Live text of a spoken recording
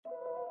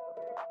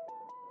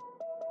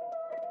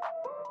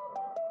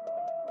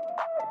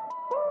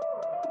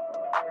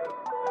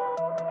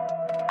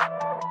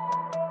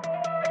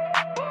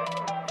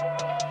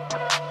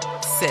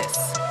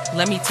Sis,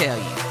 let me tell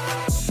you.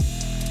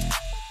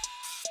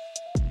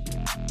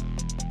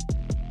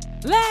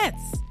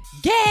 Let's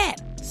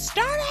get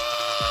started.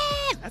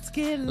 Let's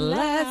get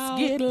loud. Let's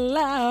get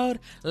loud.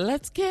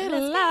 Let's get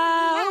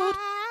loud.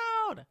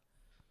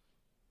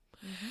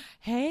 Mm-hmm.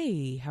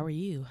 Hey, how are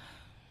you?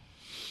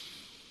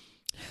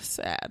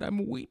 Sad.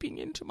 I'm weeping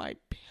into my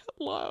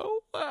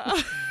pillow.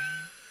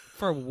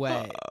 For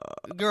what?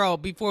 Girl,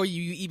 before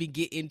you even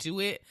get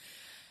into it,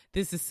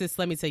 this is Sis,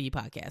 Let Me Tell You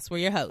podcast. We're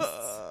your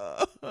hosts.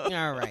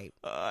 All right.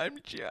 I'm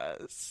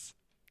Jess.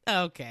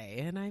 Okay,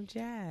 and I'm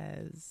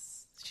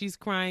Jazz. She's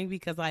crying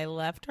because I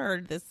left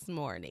her this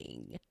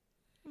morning.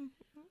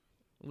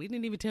 We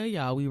didn't even tell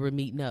y'all we were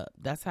meeting up.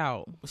 That's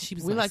how she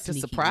was. We like to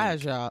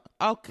surprise y'all.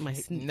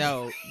 Okay.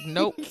 Nope.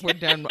 We're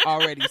done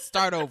already.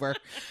 Start over.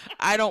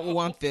 I don't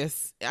want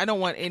this. I don't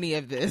want any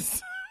of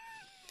this.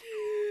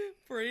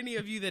 For any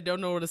of you that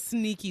don't know what a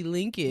sneaky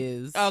link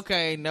is.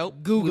 Okay, nope.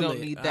 Google we don't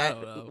it. need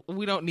that.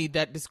 We don't need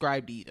that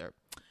described either.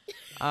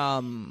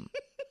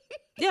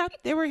 Yeah,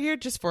 they were here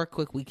just for a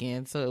quick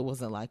weekend, so it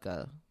wasn't like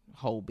a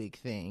whole big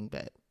thing,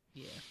 but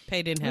yeah.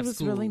 Pay didn't have it was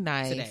school really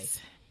nice today.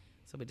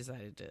 So we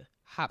decided to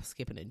hop,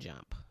 skip, and a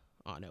jump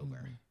on over.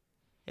 Mm-hmm.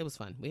 It was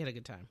fun. We had a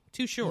good time.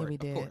 Too short, we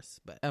did. Of course.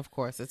 But of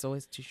course, it's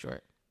always too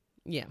short.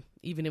 Yeah.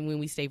 Even when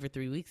we stay for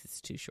 3 weeks, it's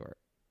too short.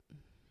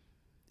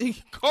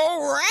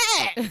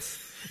 Correct.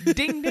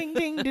 Ding, ding,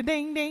 ding, da,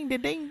 ding, ding, da,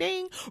 ding,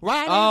 ding.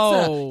 Right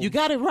answer. You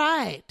got it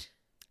right.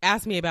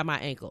 Ask me about my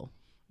ankle.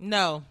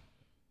 No.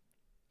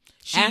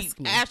 Ask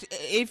me.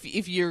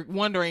 If you're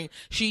wondering,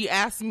 she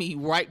asked me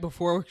right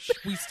before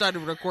we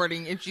started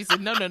recording, and she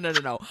said,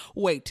 no.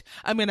 Wait,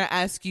 I'm going to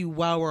ask you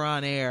while we're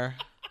on air.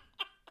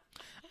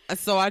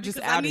 So I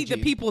just I need the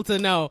people to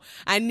know.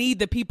 I need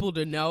the people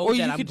to know or that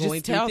you I'm could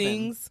going just tell through them.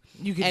 things,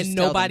 You could and just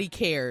tell nobody them.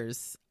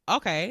 cares.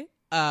 Okay.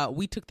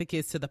 We took the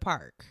kids to the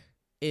park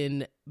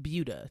in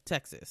Buda,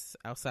 Texas,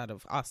 outside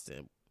of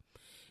Austin.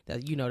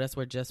 That's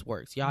where Jess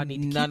works. Y'all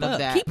need to None keep of up.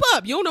 that. Keep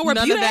up. You don't know where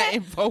None Buda of that at?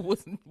 info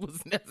was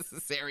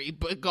necessary,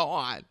 but go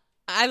on.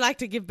 I like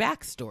to give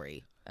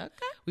backstory. Okay.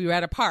 We were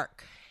at a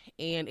park,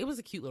 and it was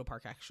a cute little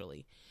park,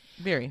 actually.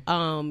 Very.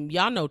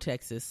 Y'all know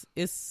Texas.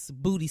 It's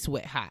booty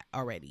sweat hot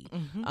already.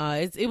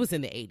 Mm-hmm. It was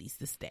in the 80s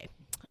this day.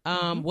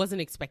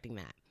 Wasn't expecting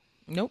that.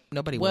 Nope,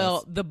 nobody was.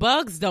 Well, the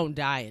bugs don't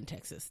die in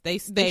Texas. They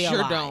stay sure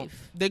alive. Don't.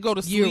 They go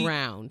to sleep year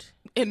round.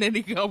 And then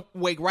they go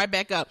wake right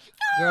back up.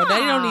 Girl, they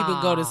don't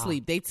even go to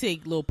sleep. They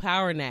take little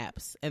power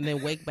naps and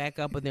then wake back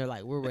up, and they're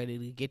like, we're ready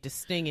to get to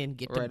stinging,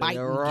 get to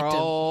biting, get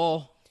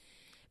to...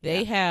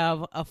 They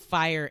have a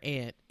fire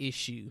ant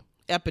issue.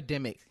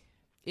 Epidemic.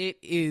 It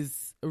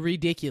is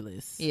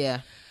ridiculous.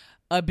 Yeah.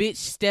 A bitch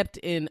stepped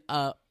in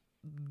a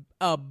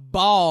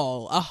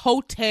hotel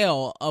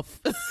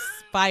of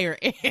fire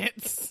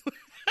ants.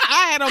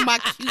 I had on my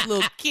cute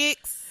little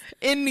kicks.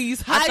 In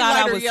these I thought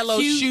I highlighter was yellow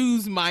cute.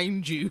 shoes,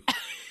 mind you.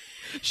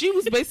 She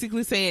was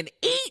basically saying,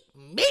 eat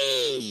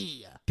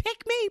me.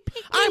 Pick me.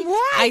 I'm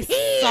right I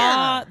here.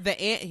 saw the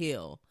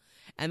anthill.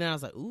 And then I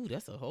was like, ooh,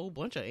 that's a whole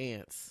bunch of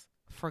ants.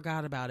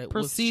 Forgot about it.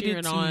 Proceeded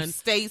was to on,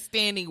 stay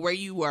standing where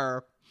you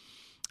were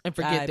and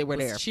forget they were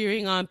there.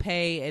 Cheering on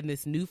Pay and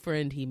this new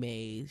friend he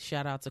made.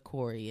 Shout out to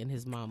Corey and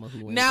his mama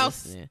who went Now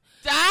listening.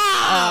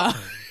 Stop.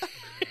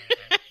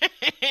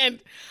 And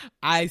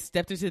I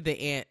stepped into the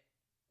ant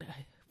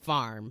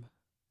farm,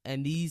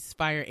 and these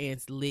fire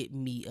ants lit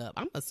me up.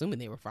 I'm assuming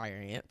they were fire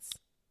ants.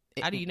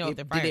 How do you know if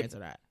they're fire ants or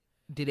not?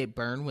 Did it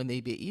burn when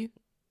they bit you?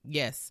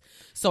 Yes.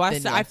 So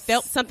I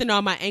felt something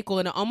on my ankle,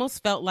 and it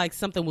almost felt like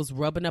something was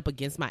rubbing up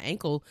against my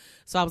ankle.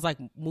 So I was like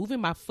moving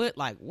my foot,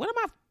 like, what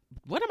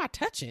am I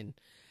touching?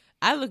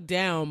 I looked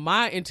down.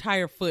 My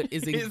entire foot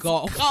is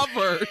engulfed.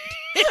 Covered.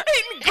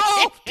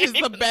 Engulfed is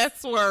the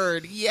best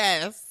word.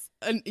 Yes.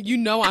 And you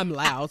know I'm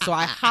loud, so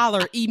I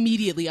holler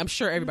immediately. I'm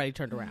sure everybody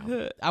turned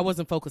around. I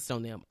wasn't focused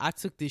on them. I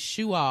took this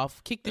shoe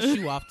off, kicked the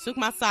shoe off, took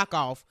my sock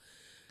off.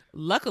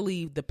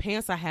 Luckily, the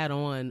pants I had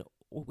on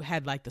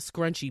had like the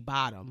scrunchy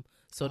bottom,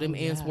 so them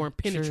ants weren't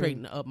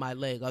penetrating up my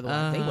leg.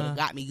 Otherwise, they would have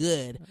got me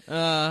good.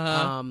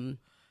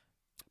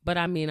 But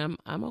I mean,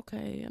 I'm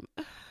okay.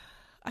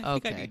 I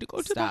think I need to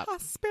go to the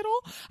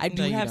hospital. I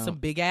do have some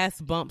big ass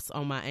bumps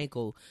on my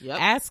ankle.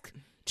 Yep. Ask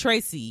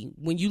Tracy,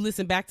 when you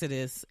listen back to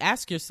this,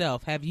 ask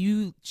yourself, have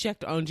you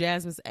checked on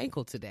Jasmine's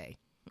ankle today?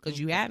 Because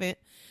you haven't.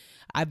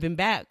 I've been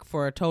back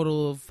for a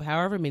total of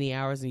however many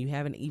hours, and you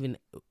haven't even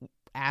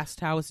asked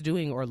how it's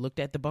doing or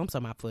looked at the bumps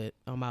on my foot,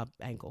 on my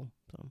ankle.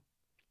 So.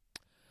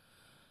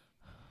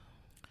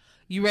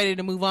 You ready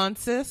to move on,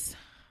 sis?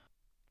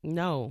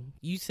 No.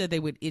 You said they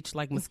would itch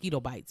like mosquito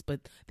bites,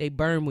 but they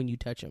burn when you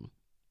touch them.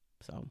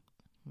 So,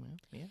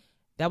 yeah.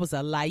 That was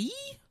a lie.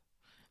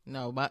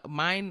 No,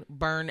 mine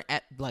burn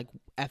at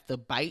the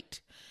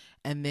bite,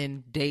 and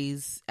then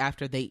days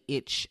after they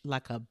itch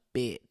like a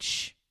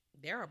bitch.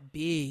 They're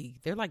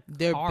big. They're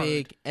hard.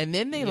 Big, and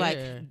then they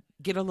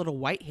get a little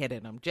whitehead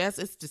in them. Jess,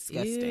 it's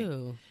disgusting.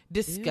 Ew.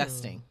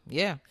 Disgusting. Ew.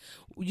 Yeah.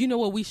 You know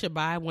what? We should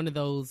buy one of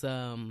those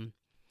bug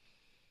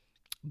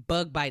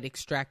bite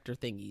extractor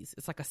thingies.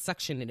 It's like a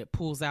suction, and it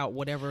pulls out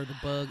whatever the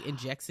bug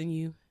injects in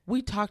you.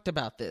 We talked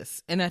about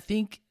this, and I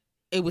think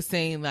it was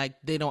saying like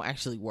they don't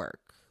actually work.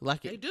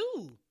 Like They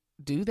do.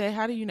 Do they?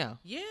 How do you know?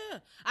 Yeah.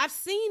 I've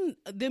seen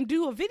them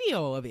do a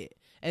video of it,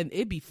 and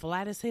it'd be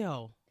flat as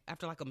hell.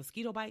 After like a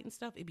mosquito bite and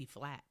stuff, it'd be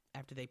flat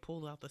after they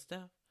pull out the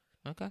stuff.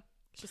 Okay.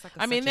 It's just like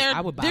I mean,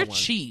 I would buy they're one.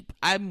 cheap.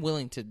 I'm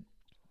willing to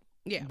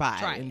buy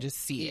try it and just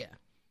see it.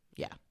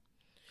 Yeah.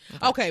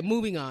 Okay,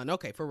 moving on.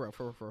 Okay, for real.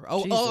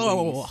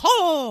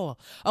 Oh.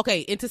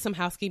 Okay, into some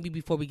housekeeping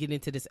before we get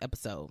into this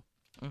episode.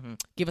 Mm-hmm.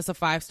 Give us a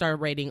 5-star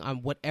rating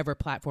on whatever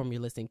platform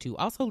you're listening to.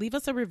 Also, leave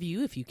us a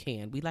review if you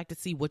can. We'd like to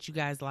see what you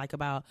guys like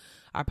about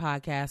our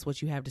podcast,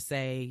 what you have to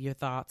say, your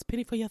thoughts.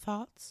 Penny for your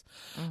thoughts.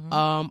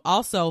 Mm-hmm.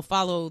 Also,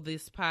 follow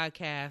this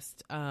podcast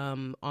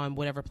on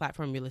whatever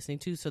platform you're listening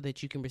to so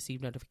that you can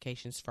receive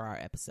notifications for our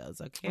episodes.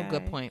 Okay. Oh,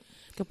 good point.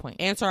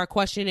 Answer our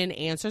question and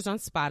answers on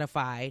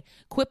Spotify.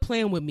 Quit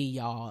playing with me,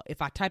 y'all.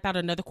 If I type out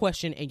another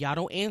question and y'all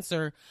don't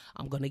answer,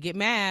 I'm going to get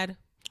mad.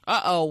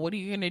 Uh-oh. What are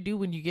you going to do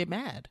when you get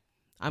mad?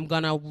 I'm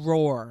going to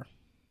roar.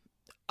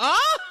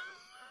 Oh!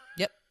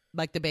 Yep.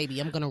 Like the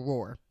baby. I'm going to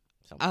roar.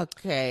 So.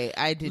 Okay.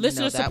 I didn't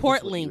Listener know that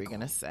support was what link. you were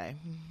going to say.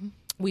 Mm-hmm.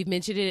 We've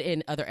mentioned it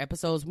in other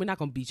episodes. We're not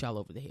going to beat y'all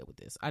over the head with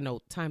this. I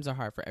know times are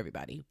hard for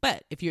everybody.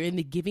 But if you're in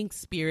the giving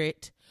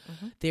spirit,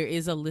 there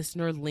is a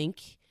listener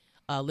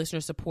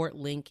support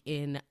link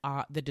in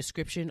the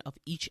description of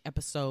each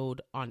episode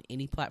on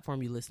any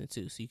platform you listen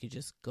to. So you can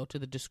just go to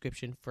the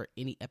description for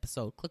any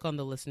episode. Click on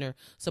the listener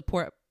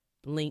support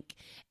link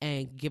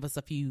and give us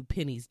a few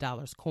pennies,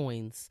 dollars,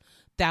 coins,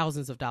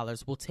 thousands of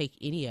dollars. We'll take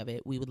any of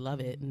it. We would love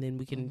it. And then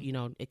we can,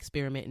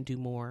 experiment and do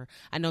more.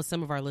 I know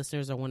some of our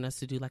listeners are wanting us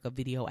to do like a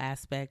video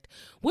aspect,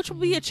 which will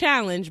be a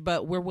challenge,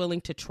 but we're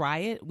willing to try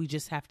it. We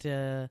just have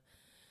to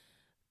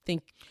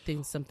think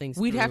some things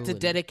We'd through have to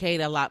dedicate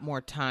a lot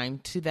more time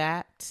to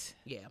that.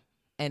 Yeah.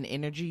 And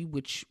energy,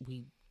 which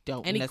we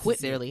don't and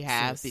necessarily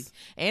have.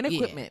 And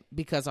equipment, Yeah.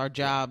 because our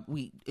job,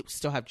 we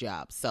still have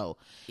jobs. So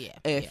Yeah.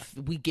 if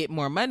we get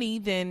more money,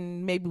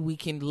 then maybe we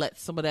can let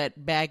some of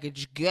that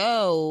baggage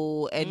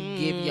go and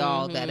give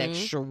y'all that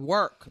extra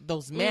work,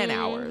 those man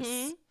hours.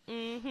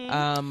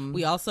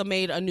 We also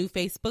made a new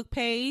Facebook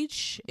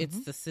page.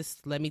 It's the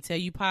Sis Let Me Tell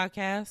You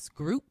podcast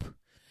group.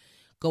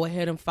 Go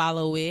ahead and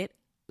follow it.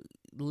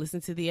 Listen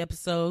to the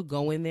episode.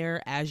 Go in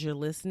there as you're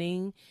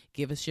listening.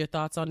 Give us your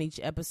thoughts on each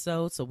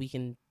episode so we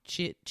can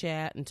chit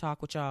chat and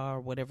talk with y'all or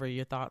whatever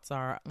your thoughts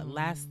are.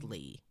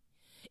 Lastly,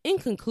 in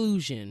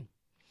conclusion,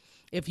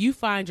 if you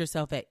find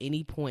yourself at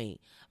any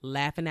point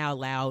laughing out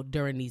loud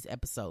during these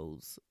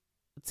episodes,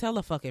 tell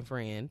a fucking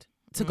friend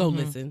to go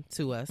listen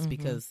to us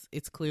because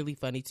it's clearly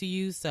funny to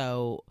you.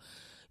 So,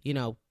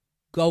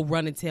 go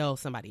run and tell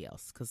somebody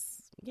else because,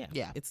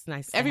 it's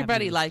nice.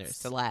 Everybody likes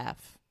to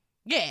laugh.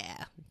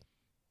 Yeah.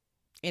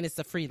 And it's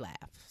a free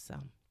laugh. So,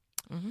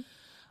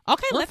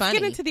 okay, let's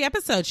get into the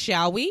episode,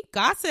 shall we?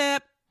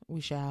 Gossip. We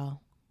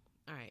shall.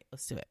 All right,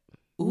 let's do it.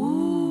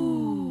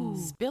 Ooh.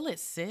 Spill it,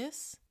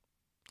 sis.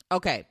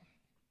 Okay.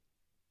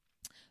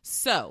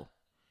 So,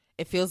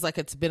 it feels like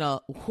it's been a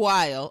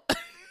while.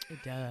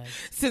 It does.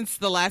 Since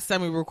the last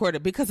time we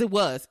recorded, because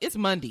it's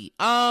Monday.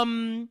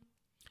 Well,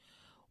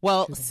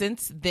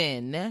 since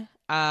then,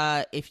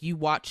 if you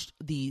watched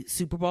the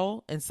Super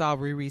Bowl and saw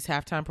Riri's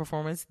halftime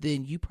performance,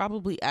 then you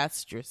probably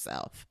asked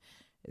yourself,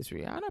 is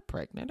Rihanna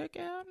pregnant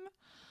again?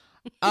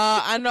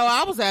 I know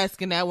I was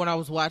asking that when I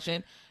was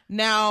watching.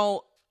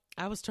 Now,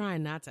 I was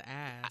trying not to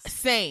ask.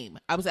 Same.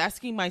 I was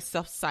asking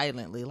myself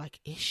silently,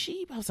 like, is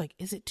she? I was like,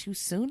 is it too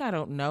soon? I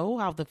don't know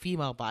how the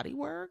female body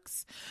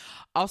works.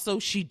 Also,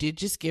 she did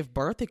just give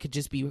birth. It could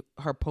just be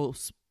her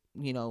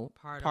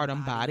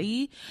postpartum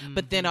body.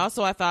 But then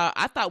also I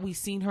thought we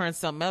seen her in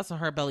something else and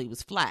her belly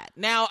was flat.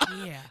 Now,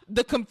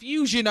 the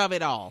confusion of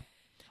it all.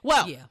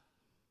 Well,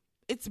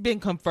 it's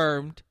been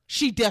confirmed.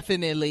 She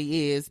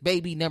definitely is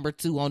baby number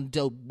 2 on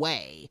the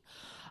way.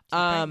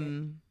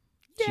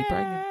 She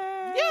pregnant.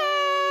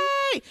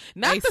 Yay!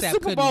 Not ASAP the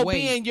Super Bowl wait.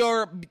 being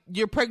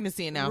your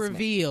pregnancy announcement.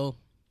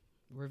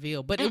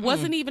 Reveal. But it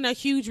wasn't even a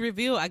huge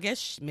reveal. I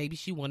guess maybe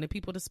she wanted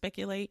people to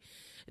speculate.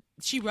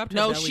 She rubbed her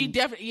belly. She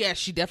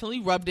definitely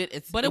rubbed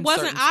it. But it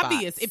wasn't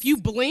obvious. If you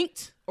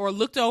blinked or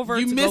looked over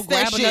you to missed go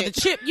grab that another shit.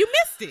 chip, you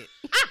missed it.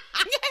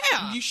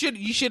 Yeah. You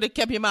should have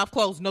kept your mouth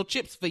closed. No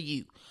chips for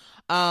you.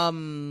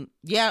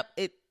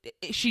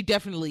 She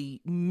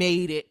definitely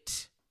made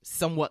it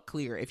somewhat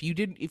clear. If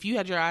you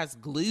had your eyes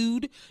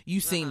glued,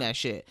 you seen that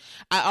shit.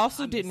 I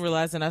also didn't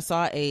realize, and I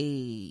saw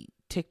a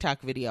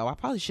TikTok video. I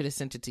probably should have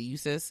sent it to you,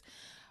 sis.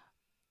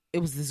 It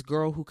was this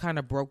girl who kind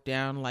of broke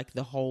down like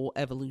the whole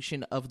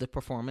evolution of the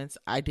performance.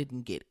 I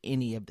didn't get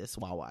any of this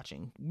while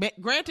watching.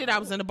 Granted, I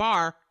was in a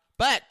bar,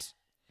 but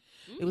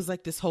it was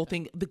like this whole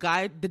thing.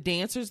 The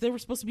dancers, they were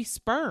supposed to be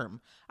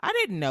sperm. I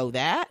didn't know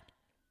that.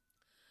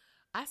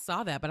 I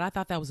saw that, but I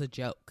thought that was a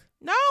joke.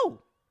 No.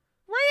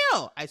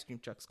 Real. Ice cream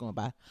trucks going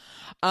by.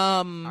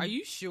 Are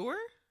you sure?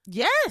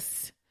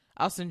 Yes.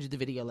 I'll send you the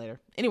video later.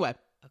 Anyway.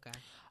 Okay.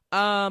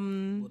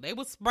 Well, they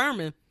was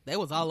sperming. They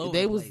was all over.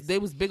 They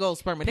was big old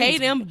sperming. Pay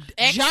them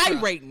extra.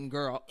 Gyrating,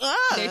 girl.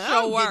 They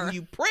sure were.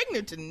 Getting you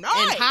pregnant tonight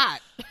And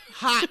hot.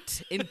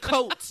 hot in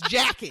coats,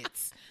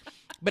 jackets.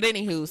 But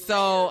anywho,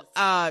 so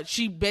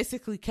she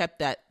basically kept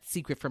that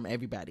secret from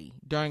everybody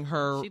during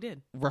her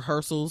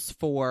rehearsals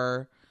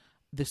for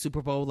the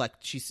Super Bowl. Like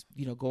she's,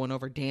 going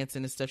over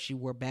dancing and stuff. She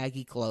wore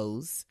baggy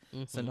clothes,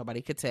 so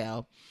nobody could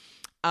tell.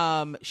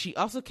 She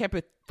also kept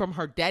it from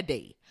her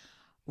daddy,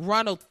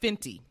 Ronald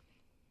Fenty.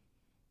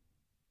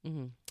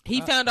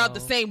 He found out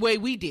the same way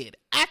we did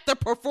at the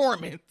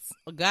performance.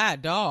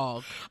 God,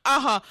 dog.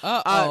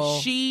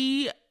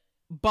 She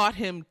bought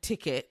him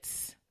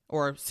tickets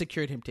or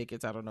secured him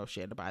tickets. I don't know if she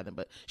had to buy them,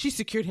 but she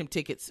secured him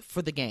tickets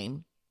for the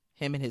game,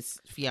 him and his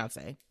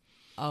fiance.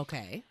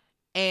 Okay.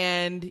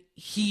 And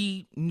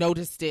he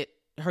noticed it.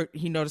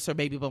 He noticed her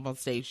baby bump on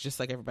stage just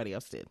like everybody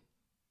else did.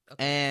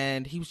 Okay.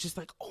 And he was just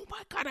like, oh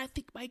my God, I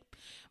think my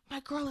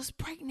girl is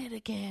pregnant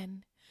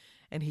again.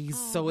 And he's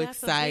so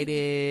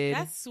excited.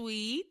 That's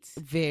sweet.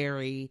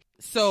 Very.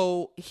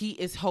 So he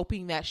is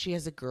hoping that she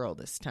has a girl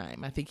this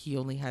time. I think he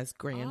only has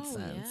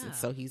grandsons. And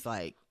so he's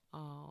like,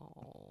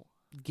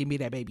 give me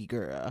that baby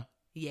girl.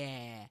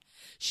 Yeah.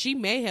 She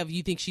may have,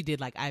 you think she did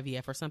like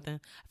IVF or something?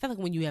 I feel like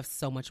when you have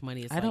so much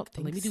money, it's let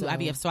me do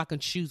IVF so I can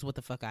choose what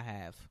the fuck I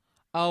have.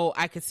 Oh,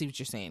 I can see what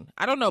you're saying.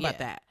 I don't know about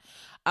that.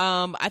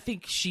 I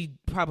think she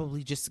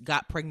probably just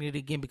got pregnant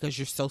again because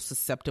you're so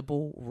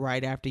susceptible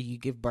right after you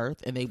give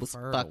birth, and they was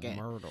fucking.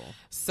 Myrtle.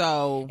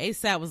 So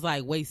ASAP was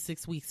like, wait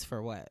 6 weeks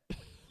for what?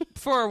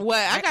 For what?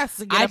 I got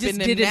to get up in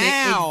the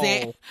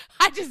now.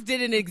 I just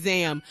did an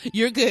exam.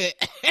 You're good.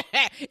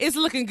 It's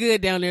looking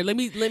good down there. Let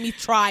me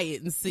try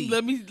it and see.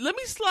 Let me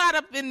slide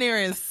up in there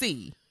and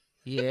see.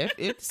 Yeah,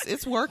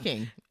 it's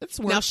working. It's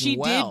working. Now she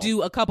did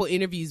do a couple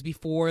interviews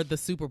before the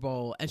Super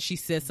Bowl, and she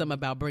said something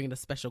about bringing a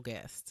special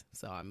guest.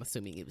 So I'm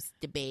assuming it was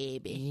the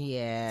baby.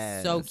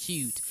 Yeah, so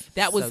cute.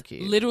 That was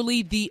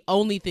literally the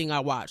only thing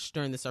I watched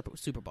during the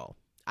Super Bowl.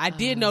 I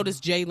did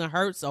notice Jalen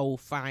Hurts' old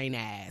fine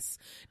ass.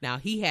 Now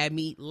he had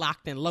me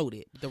locked and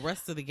loaded. The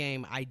rest of the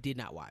game I did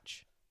not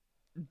watch.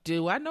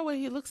 Do I know what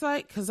he looks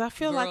like? Because I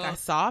feel like I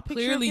saw a picture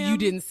clearly of him. You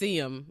didn't see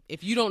him.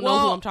 If you don't know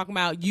who I'm talking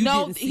about, you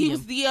didn't see him. He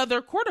was the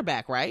other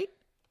quarterback, right?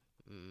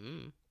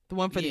 The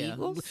one for the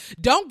Eagles?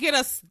 Don't get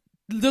us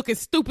looking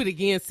stupid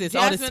again, sis.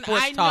 Jasmine, all this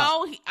sports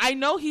talk. I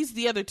know he's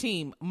the other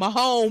team.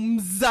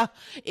 Mahomes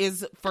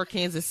is for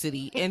Kansas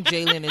City and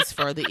Jalen is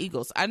for the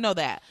Eagles. I know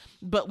that.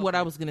 But what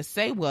I was going to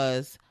say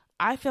was,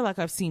 I feel like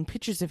I've seen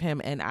pictures of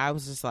him and I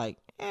was just like,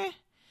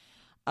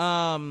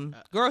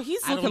 girl,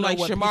 he's looking like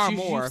Shamar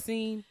Moore.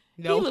 Seen.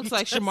 No, he looks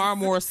like Shamar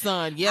Moore's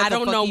son. Yeah, I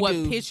don't know what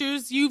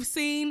pictures you've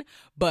seen,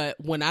 but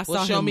when I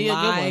saw him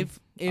live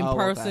in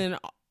person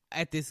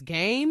at this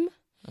game,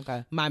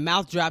 my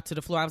mouth dropped to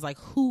the floor. I was like,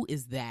 who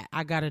is that?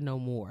 I got to know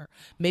more.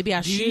 Maybe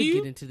I should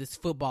get into this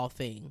football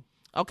thing.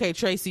 Okay,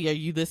 Tracy, are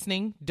you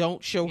listening?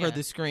 Don't show her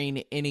the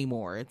screen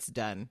anymore. It's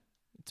done.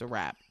 It's a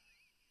wrap.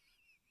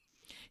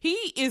 He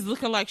is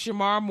looking like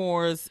Shamar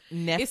Moore's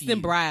nephew. It's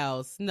them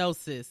brows. No,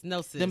 sis.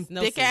 Them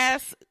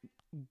thick-ass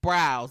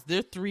brows.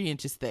 They're 3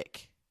 inches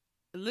thick.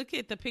 Look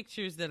at the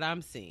pictures that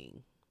I'm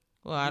seeing.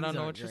 Well, I don't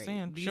know what you're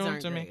saying. These Show them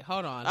aren't to great. me.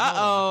 Hold on.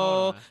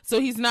 Uh-oh.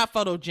 So he's not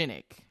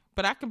photogenic.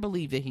 But I can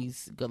believe that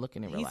he's good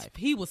looking in real life.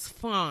 He was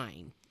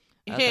fine.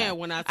 Okay. Yeah,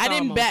 when I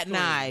didn't bat an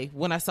eye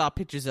when I saw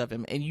pictures of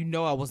him. And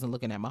I wasn't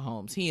looking at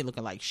Mahomes. He ain't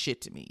looking like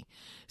shit to me.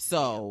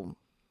 So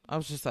I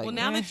was just like, well,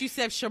 now that you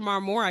said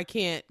Shamar Moore, I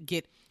can't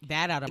get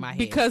that out of my head.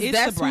 Because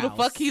that's who the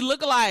fuck he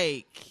look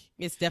like.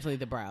 It's definitely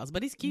the brows,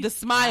 but he's cute. The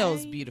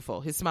smile's beautiful.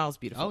 His smile's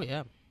beautiful. Oh,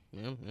 yeah.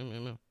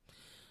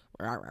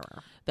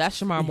 That's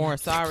Shamar Moore.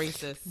 Sorry,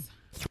 sis.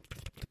 Okay,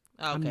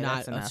 I'm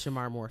not a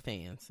Shamar Moore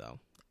fan, so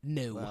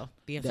no. Well,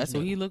 that's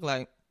what he looked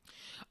like.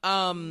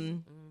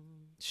 Shamar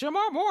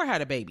Moore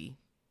had a baby.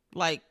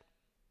 Like,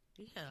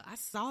 yeah, I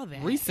saw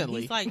that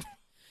recently. He's like,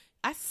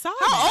 I saw.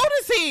 How old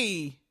is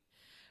he?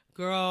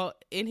 Girl,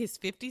 in his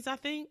 50s, I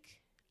think.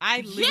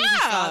 I literally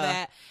saw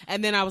that.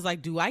 And then I was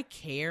like, do I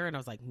care? And I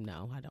was like,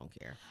 no, I don't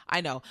care.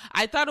 I know.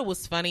 I thought it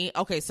was funny.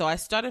 Okay, so I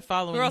started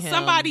following him.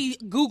 Somebody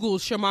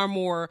Googled Shamar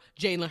Moore,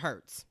 Jalen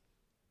Hurts.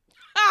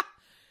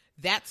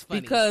 That's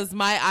funny. Because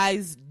my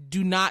eyes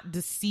do not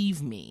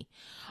deceive me.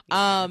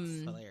 Yeah, that's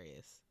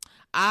hilarious.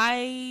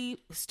 I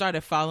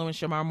started following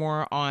Shamar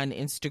Moore on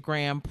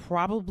Instagram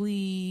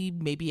probably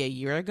maybe a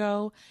year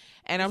ago.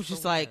 And I was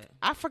just like,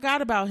 I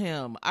forgot about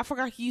him. I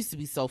forgot he used to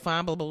be so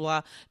fine, blah, blah,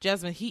 blah.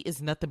 Jasmine, he is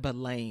nothing but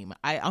lame.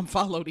 I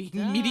unfollowed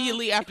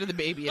immediately after the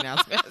baby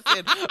announcement. I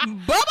said,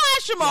 bye-bye,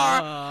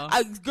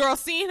 Shamar. Girl,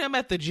 seeing him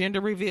at the gender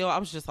reveal, I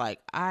was just like,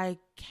 I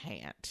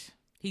can't.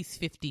 He's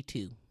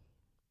 52.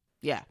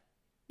 Yeah.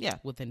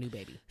 With a new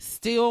baby.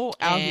 Still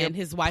out here. And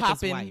his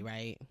wife is white,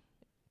 right?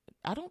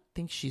 I don't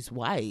think she's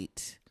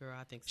white. Girl,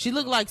 I think so. She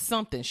looked like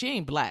something. She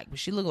ain't black, but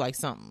she looked like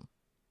something.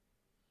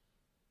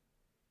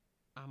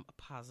 I'm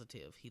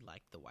positive he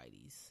liked the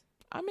whiteys.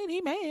 I mean,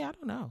 he may. I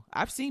don't know.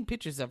 I've seen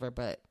pictures of her,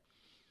 but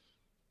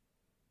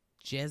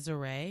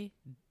Desiree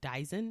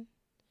Dyson,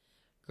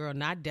 girl,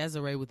 not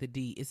Desiree with a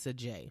D. It's a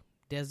J.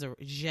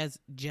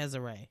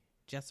 Desiree.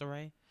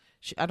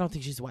 I don't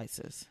think she's white,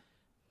 sis.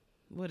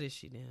 What is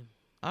she then?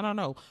 I don't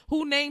know.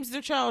 Who names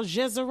their child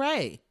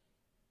Desiree?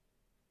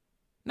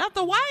 Not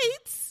the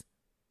whites.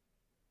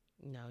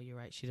 No, you're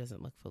right. She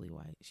doesn't look fully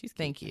white. She's cute,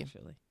 Thank you.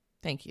 actually.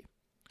 Thank you.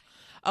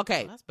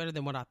 Okay. Well, that's better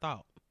than what I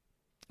thought.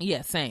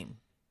 Yeah, same.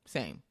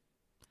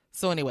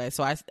 So anyway,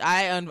 so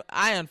I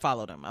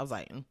unfollowed him. I was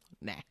like,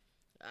 nah.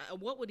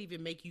 What would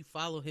even make you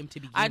follow him to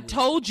begin I with?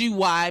 told you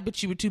why,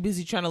 but you were too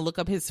busy trying to look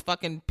up his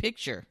fucking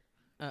picture.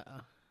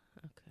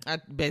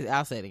 Okay.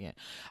 I'll say it again.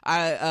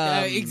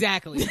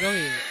 Exactly. Go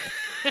ahead.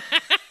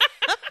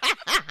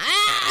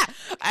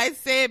 I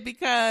said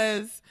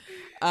because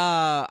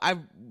I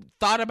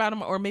thought about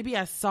him, or maybe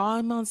I saw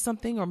him on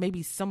something, or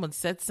maybe someone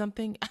said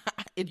something.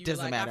 It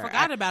doesn't matter. I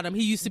forgot about him.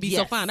 He used to be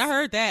so fine. I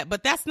heard that,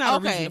 but that's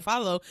not a reason to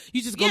follow.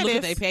 You just go look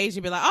at their page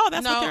and be like, "Oh,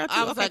 that's what they're up to."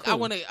 I was like, cool.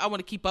 I want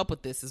to keep up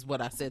with this. Is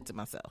what I said to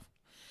myself,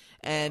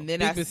 and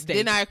then I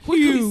quickly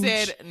Huge.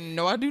 said,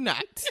 "No, I do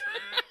not."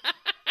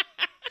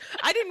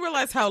 I didn't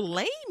realize how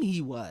lame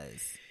he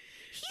was.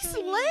 He's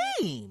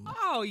lame.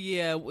 Oh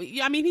yeah,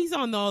 I mean he's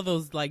on all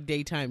those like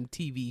daytime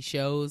TV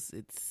shows.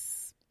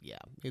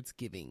 It's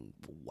giving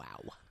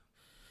wow.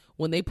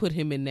 When they put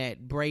him in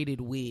that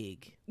braided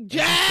wig,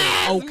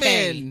 Jasmine,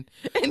 okay, and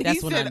that's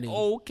he when said, I knew.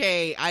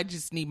 "Okay, I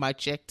just need my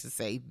check to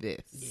say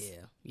this."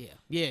 Yeah.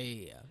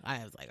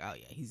 I was like, oh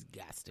yeah, he's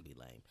got to be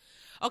lame.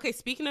 Okay,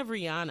 speaking of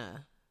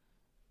Rihanna,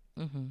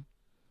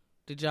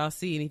 did y'all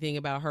see anything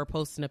about her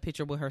posting a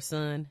picture with her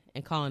son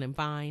and calling him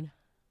fine?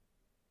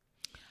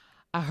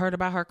 I heard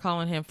about her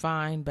calling him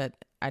fine, but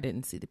I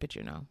didn't see the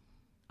picture. No.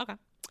 Okay,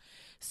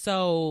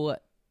 so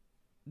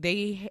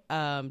they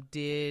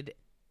did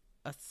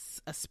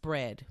a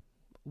spread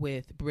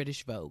with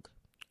British Vogue.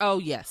 Oh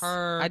yes,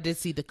 I did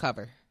see the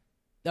cover.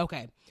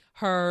 Okay,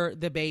 her,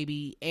 the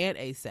baby, and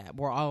ASAP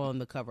were all on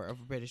the cover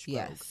of British Vogue.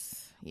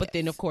 Yes, but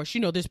then of course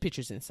there's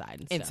pictures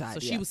inside and stuff. So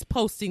she was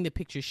posting the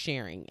pictures,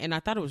 sharing, and I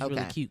thought it was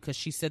really cute because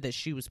she said that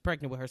she was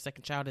pregnant with her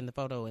second child in the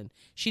photo, and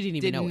she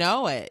didn't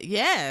know it.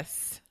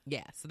 Yes,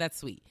 yeah, so that's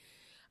sweet.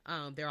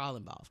 They're all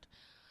involved.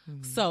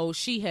 So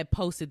she had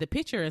posted the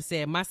picture and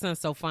said, "My son's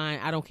so fine.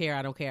 I don't care.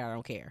 I don't care. I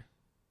don't care."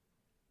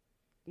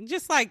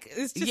 Just like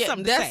it's just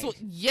something to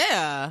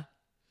say.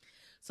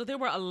 So there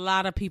were a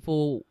lot of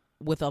people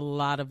with a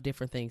lot of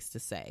different things to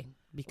say,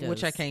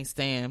 which I can't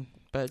stand.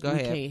 But go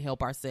ahead. We can't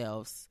help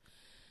ourselves.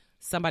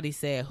 Somebody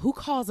said, "Who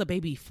calls a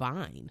baby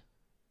fine?"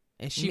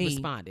 And she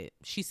responded.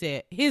 She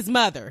said, "His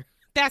mother.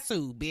 That's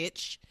who,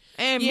 bitch."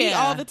 And me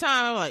all the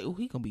time. I'm like, "Oh,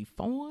 he gonna be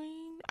fine."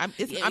 I'm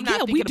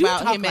not thinking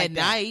about him at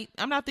night.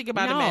 I'm not thinking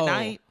about him at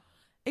night.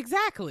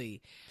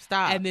 Exactly.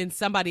 Stop. And then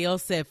somebody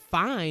else said,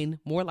 "Fine,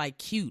 more like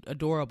cute,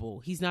 adorable.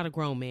 He's not a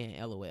grown man,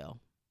 LOL."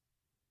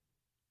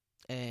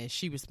 And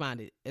she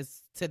responded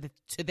to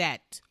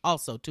that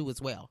also too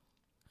as well.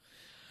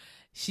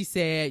 She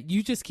said,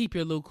 "You just keep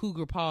your little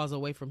cougar paws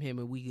away from him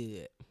and we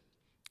good."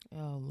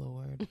 Oh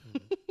Lord.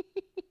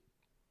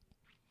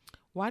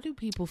 Why do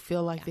people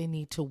feel like they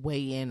need to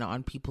weigh in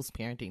on people's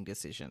parenting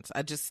decisions?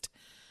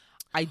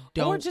 I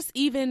don't. Or just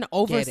even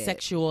over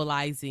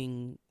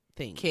sexualizing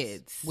things.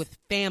 Kids. With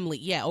family.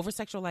 Yeah, over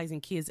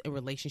sexualizing kids and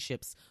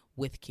relationships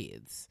with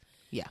kids.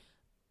 Yeah.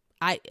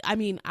 I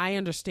mean, I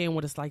understand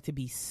what it's like to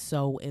be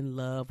so in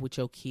love with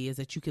your kids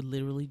that you could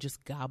literally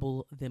just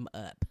gobble them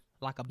up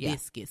like a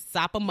biscuit.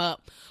 Sop them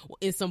up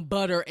in some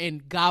butter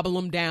and gobble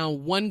them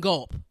down one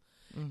gulp.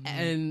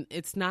 And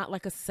it's not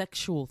like a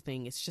sexual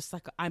thing. It's just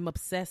like, I'm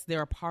obsessed.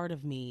 They're a part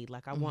of me.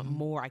 Like, I want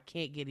more. I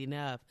can't get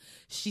enough.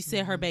 She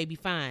said her baby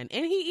fine.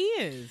 And he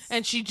is.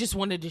 And she just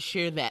wanted to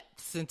share that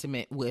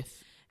sentiment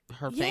with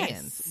her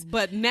fans.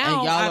 But now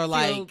and y'all are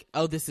like,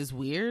 oh, this is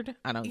weird?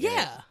 I don't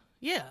get it.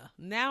 Yeah.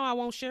 Now I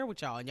won't share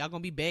with y'all. And y'all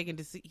going to be begging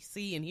to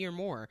see and hear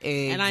more.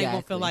 Exactly. And I ain't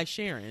going to feel like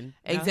sharing.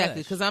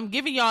 Exactly. Because I'm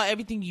giving y'all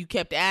everything you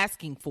kept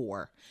asking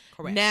for.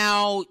 Correct.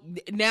 Now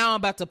I'm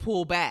about to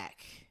pull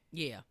back.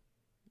 Yeah.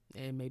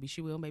 And maybe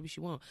she will, maybe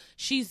she won't.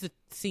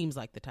 Seems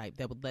like the type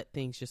that would let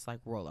things just like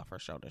roll off her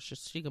shoulders.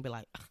 She gonna be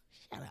like,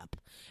 shut up,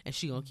 and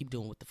she gonna keep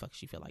doing what the fuck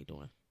she feel like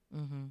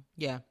doing.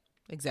 Yeah,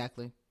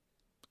 exactly.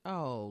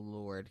 Oh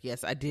Lord,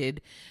 yes, I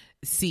did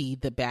see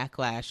the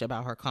backlash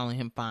about her calling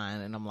him fine,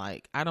 and I'm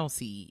like, I don't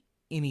see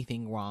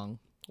anything wrong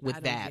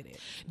with that.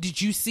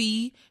 Did you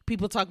see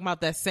people talking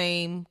about that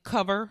same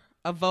cover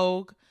of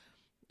Vogue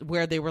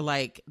where they were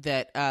like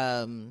that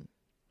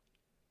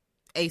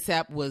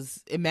ASAP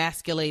was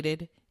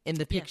emasculated in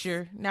the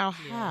picture? Now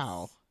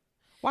how?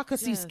 Why?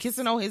 Because he's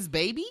kissing on his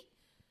baby?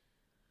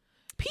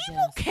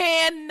 People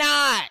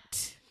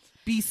cannot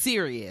be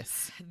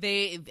serious.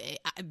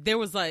 There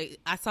was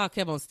like, I saw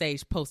Kev on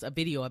stage post a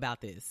video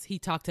about this. He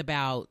talked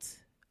about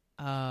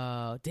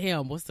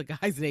what's the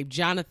guy's name?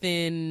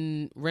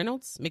 Jonathan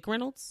Reynolds? Mick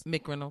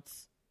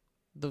Reynolds,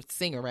 the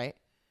singer, right?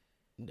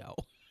 No.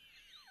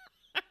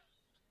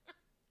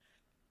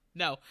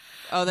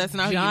 Oh, that's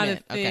not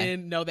Jonathan. Who you meant. Okay.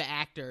 No, the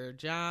actor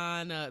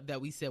John that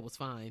we said was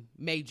fine.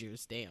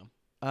 Majors, damn.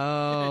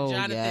 Oh,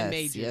 Jonathan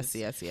Majors.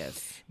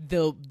 Yes.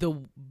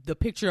 The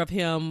picture of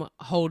him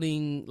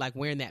holding, like,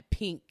 wearing that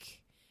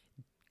pink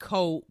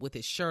coat with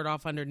his shirt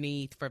off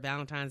underneath for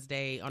Valentine's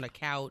Day on a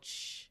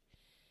couch.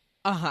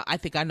 I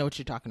think I know what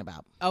you're talking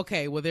about.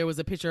 Okay, well, there was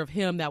a picture of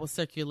him that was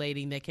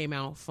circulating that came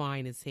out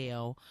fine as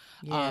hell.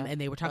 Yeah, and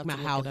they were talking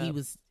about how he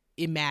was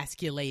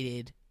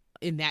emasculated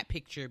in that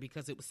picture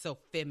because it was so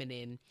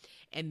feminine.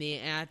 And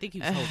I think he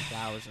was holding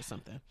flowers or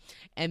something.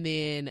 And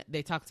then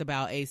they talked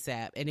about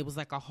ASAP, and it was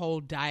like a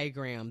whole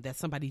diagram that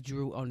somebody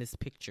drew on this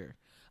picture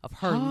of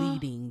her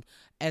leading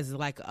as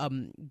like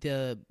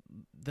the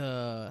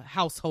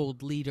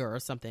household leader or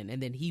something,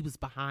 and then he was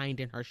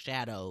behind in her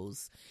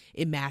shadows,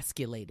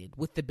 emasculated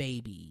with the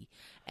baby.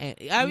 And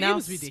I mean, now it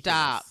was ridiculous.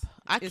 Stop!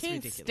 I It's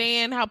can't ridiculous.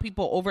 stand how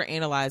people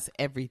overanalyze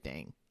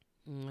everything.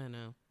 I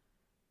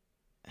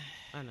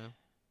know.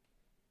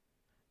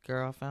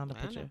 Girl, I found a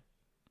picture.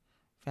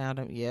 Found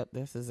him. Yep,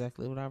 that's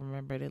exactly what I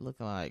remembered it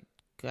looking like.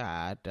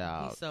 God,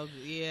 dog. So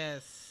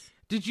yes.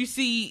 Did you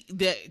see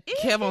that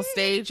Kev on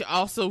stage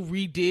also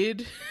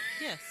redid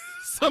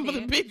some of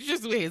the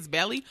pictures with his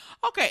belly?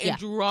 Okay, and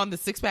drew on the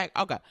six-pack?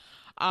 Okay.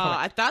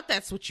 I thought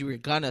that's what you were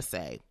going to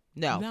say.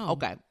 No.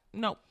 Okay.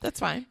 No, that's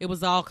fine. It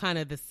was all kind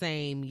of the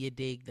same, you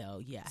dig, though.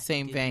 Yeah.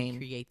 Same vein.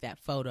 Create that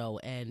photo,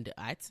 and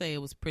I'd say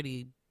it was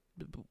pretty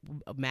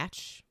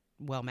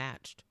well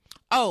matched.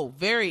 Oh,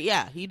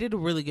 he did a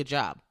really good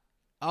job.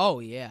 Oh,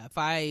 yeah. If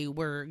I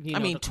were, to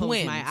close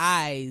twins. my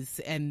eyes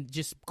and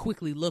just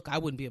quickly look, I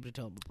wouldn't be able to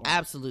tell them apart.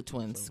 Absolute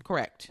twins. So.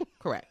 Correct.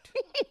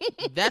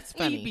 That's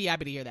funny. You'd be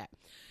happy to hear that.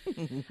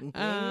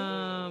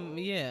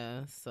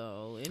 Yeah.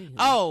 So, anyway.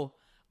 Oh,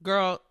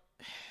 girl.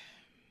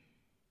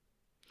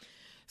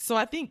 So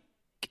I think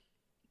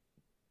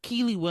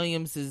Keely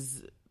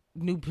Williams'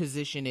 new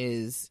position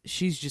is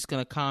she's just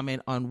going to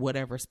comment on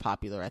whatever's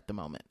popular at the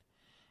moment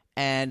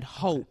and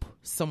hope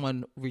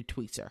someone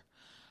retweets her.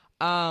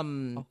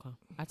 Okay.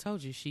 I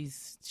told you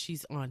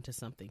she's on to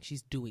something.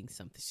 She's doing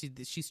something.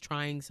 She's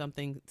trying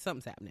something.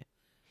 Something's happening.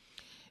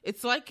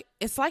 It's like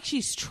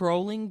she's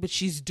trolling, but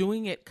she's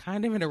doing it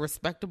kind of in a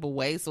respectable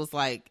way. So it's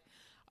like,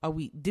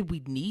 did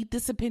we need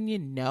this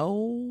opinion?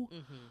 No.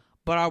 Mm-hmm.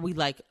 But are we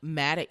like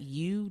mad at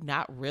you?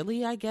 Not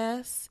really, I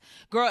guess.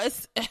 Girl,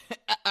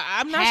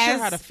 I'm not sure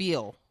how to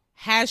feel.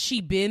 Has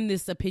she been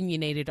this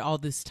opinionated all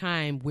this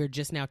time? We're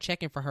just now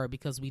checking for her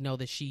because we know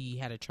that she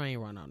had a train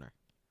run on her.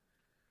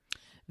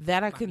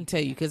 That I couldn't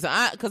tell you because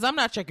I'm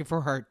not checking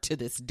for her to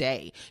this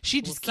day.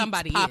 She just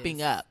keeps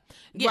popping up.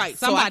 Yes, right,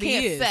 somebody so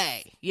I can't is.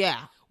 say. Yeah.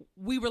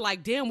 We were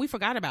like, damn, we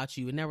forgot about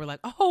you. And now we're like,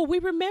 oh, we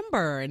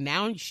remember. And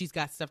now she's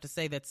got stuff to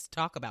say that's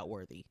talk about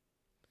worthy.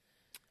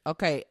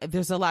 Okay,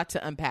 there's a lot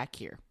to unpack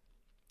here.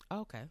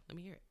 Okay, let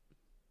me hear it.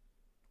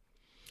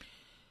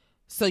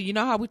 So you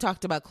know how we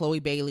talked about Chloe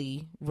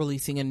Bailey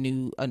releasing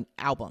an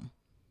album?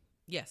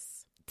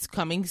 Yes. It's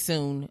coming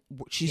soon.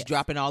 She's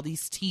dropping all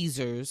these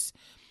teasers.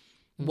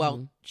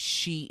 Well,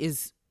 she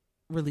is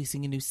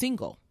releasing a new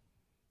single.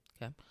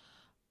 Okay.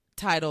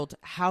 Titled,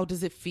 How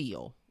Does It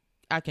Feel?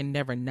 I can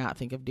never not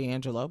think of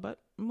D'Angelo, but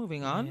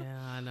moving on. Yeah,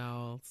 I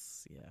know.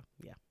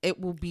 Yeah. It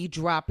will be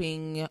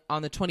dropping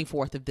on the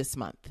 24th of this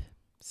month.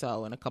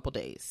 So in a couple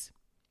days.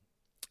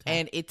 Okay.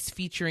 And it's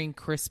featuring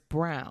Chris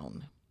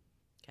Brown.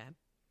 Okay.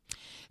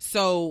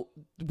 So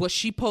what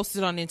she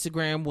posted on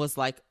Instagram was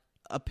like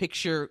a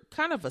picture,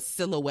 kind of a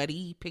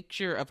silhouette-y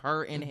picture of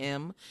her and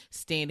him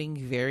standing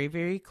very,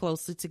 very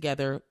closely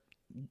together,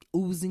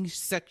 oozing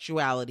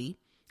sexuality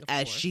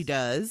as she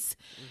does.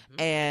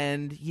 Mm-hmm.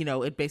 And,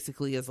 it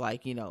basically is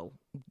like,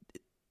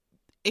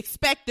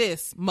 expect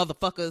this,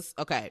 motherfuckers.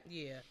 Okay.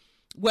 Yeah.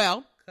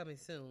 Well, coming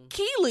soon.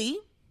 Keely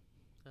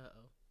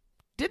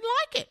didn't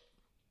like it.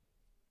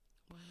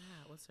 Why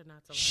not? What's her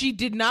not to like? She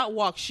did not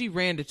walk. She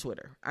ran to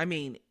Twitter. I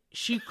mean,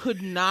 she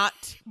could not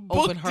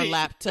open her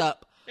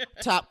laptop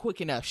quick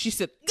enough. She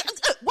said,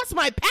 what's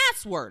my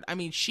password? I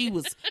mean, she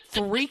was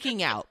freaking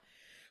out.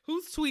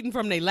 Who's tweeting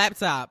from their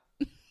laptop?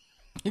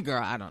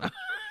 Girl, I don't know.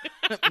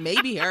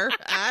 Maybe her.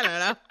 I don't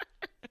know.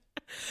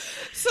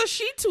 So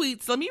she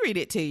tweets, let me read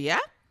it to you, yeah?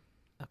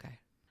 Okay.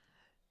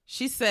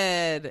 She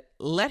said,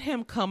 let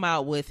him come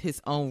out with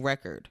his own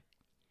record.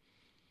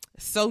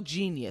 So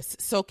genius,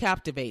 so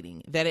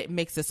captivating that it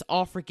makes us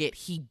all forget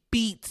he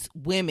beats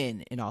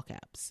women, in all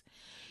caps.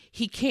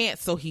 He can't,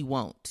 so he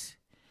won't.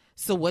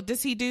 So what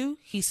does he do?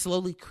 He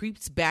slowly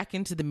creeps back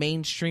into the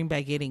mainstream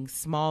by getting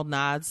small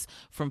nods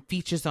from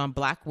features on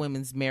Black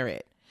women's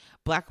merit.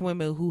 Black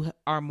women who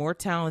are more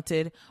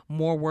talented,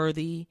 more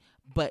worthy,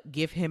 but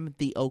give him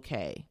the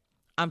okay.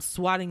 I'm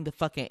swatting the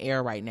fucking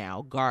air right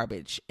now.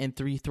 Garbage and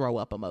 3 throw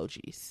up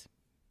emojis.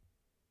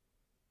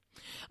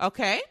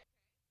 Okay.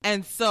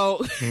 And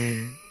so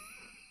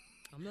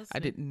I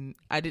didn't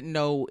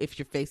know if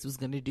your face was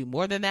going to do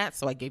more than that,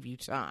 so I gave you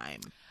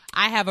time.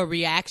 I have a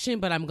reaction,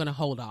 but I'm going to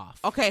hold off.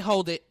 Okay,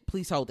 hold it.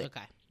 Please hold it.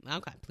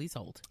 Okay, please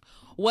hold.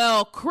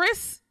 Well,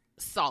 Chris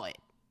saw it.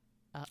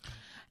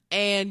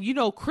 And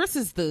Chris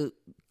is the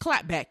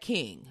clapback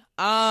king.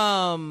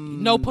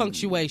 No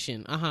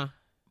punctuation.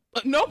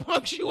 No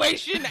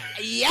punctuation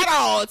at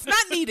all. It's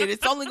not needed.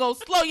 It's only going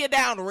to slow you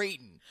down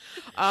reading.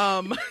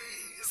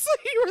 So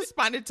he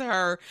responded to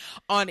her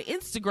on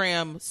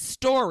Instagram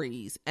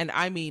stories, and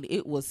I mean,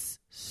 it was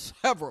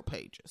several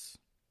pages.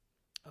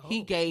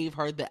 He gave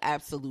her the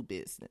absolute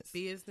business.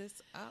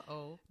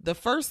 Uh-oh. The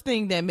first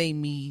thing that made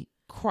me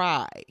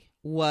cry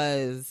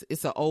was,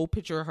 it's an old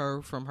picture of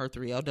her from her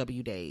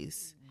 3LW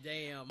days.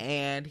 Damn.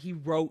 And he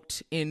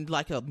wrote in,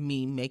 like a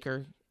meme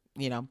maker,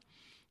 you know,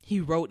 he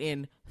wrote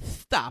in,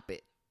 "Stop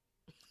it."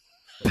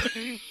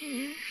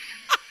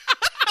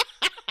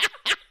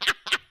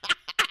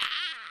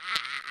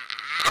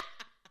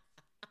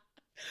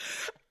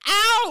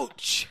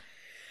 Ouch.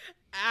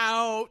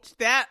 Ouch.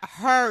 That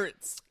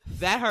hurts.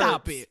 That hurts.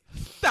 Stop it.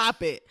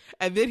 Stop it.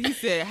 And then he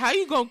said, "How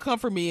you gonna come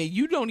for me and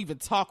you don't even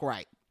talk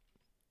right?"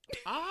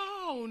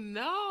 Oh,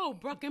 no.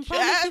 Broken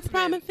Jasmine.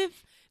 promises.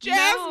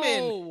 Jasmine.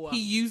 No. He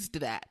used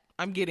that.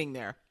 I'm getting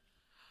there.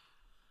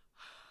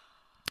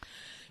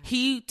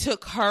 He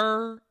took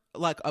her,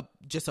 like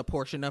just a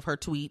portion of her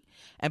tweet,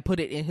 and put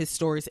it in his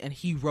stories, and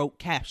he wrote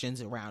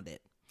captions around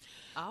it.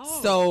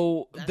 Oh.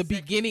 So the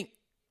beginning,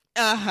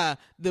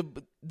 the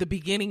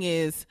beginning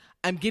is,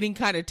 "I'm getting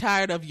kind of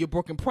tired of your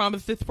broken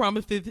promises.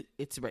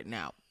 It's written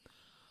out.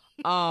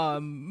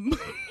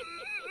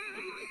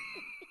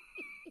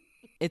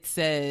 It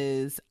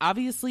says,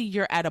 "Obviously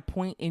you're at a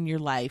point in your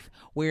life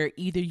where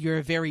either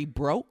you're very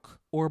broke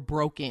or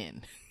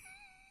broken.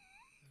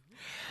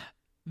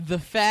 The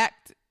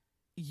fact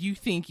you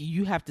think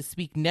you have to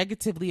speak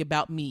negatively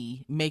about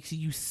me makes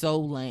you so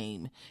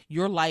lame.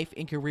 Your life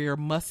and career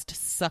must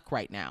suck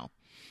right now.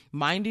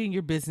 Minding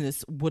your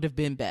business would have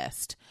been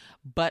best.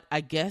 But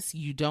I guess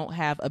you don't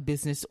have a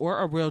business or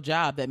a real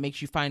job that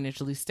makes you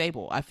financially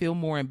stable. I feel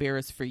more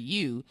embarrassed for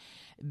you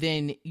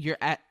than you're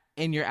at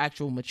in your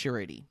actual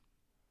maturity."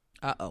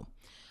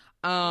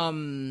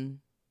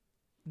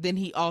 Then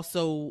he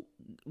also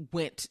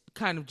went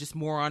kind of just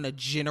more on a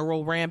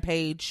general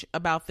rampage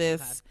about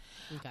this.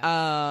 Okay.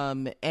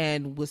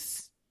 And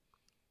was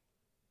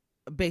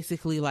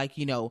basically like,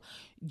 you know,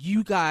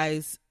 "You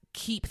guys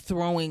keep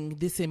throwing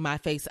this in my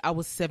face. I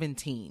was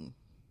 17.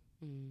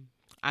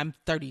 I'm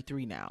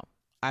 33 now.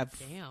 I've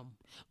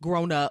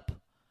grown up.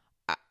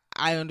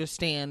 I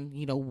understand,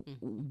 you know,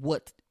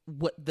 what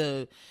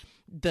the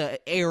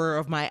error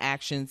of my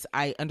actions.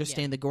 I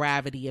understand the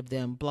gravity of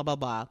them, blah, blah,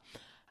 blah."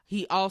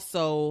 He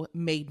also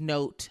made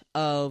note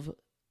of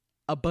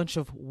a bunch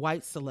of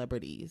white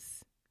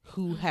celebrities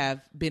who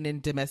have been in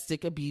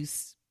domestic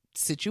abuse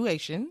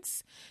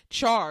situations,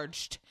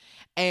 charged,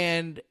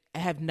 and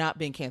have not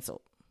been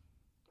canceled.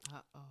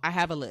 I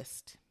have a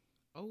list.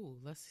 Oh,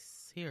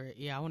 let's hear it.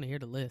 Yeah, I want to hear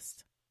the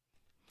list.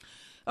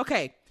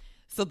 Okay,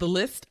 so the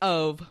list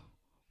of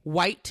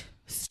white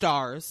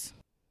stars,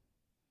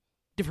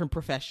 different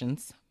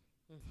professions,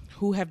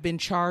 who have been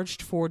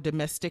charged for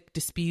domestic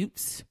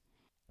disputes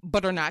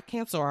but are not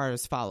canceled are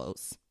as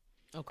follows.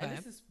 Okay. And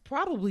this is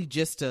probably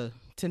just to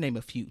name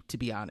a few, to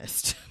be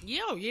honest.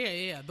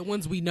 Yeah. The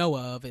ones we know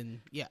of,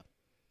 and yeah.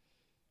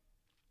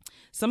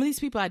 Some of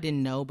these people I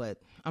didn't know,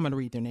 but I'm going to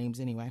read their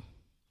names anyway.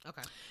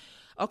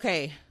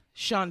 Okay.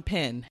 Sean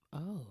Penn.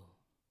 Oh.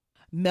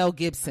 Mel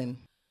Gibson.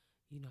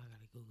 You know I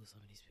got to Google some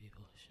of these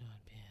people. Sean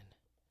Penn.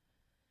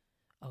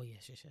 Oh,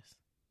 yes.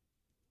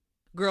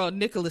 Girl,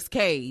 Nicolas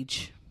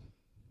Cage.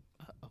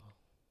 Uh-oh.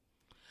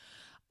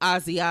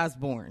 Ozzy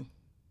Osbourne.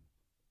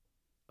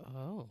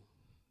 Oh.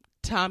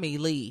 Tommy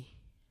Lee.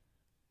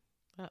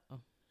 Uh-oh.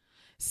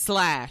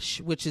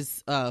 Slash, which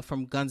is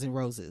from Guns N'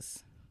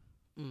 Roses.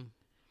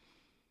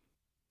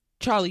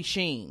 Charlie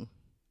Sheen.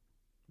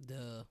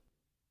 Duh.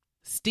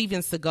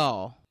 Steven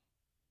Seagal.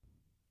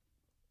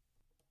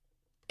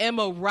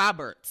 Emma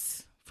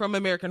Roberts from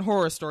American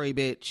Horror Story,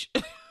 bitch.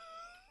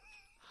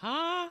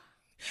 Huh?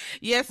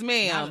 Yes,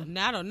 ma'am.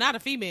 Not a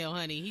female,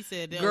 honey. He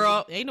said,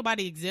 girl, ain't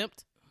nobody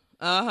exempt.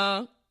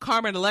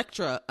 Carmen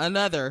Electra,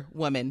 another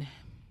woman.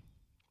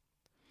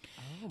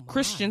 Oh,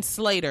 Christian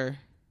Slater.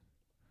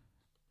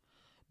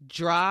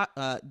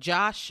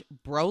 Josh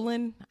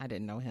Brolin. I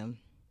didn't know him.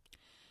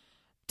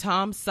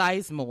 Tom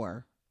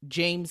Sizemore.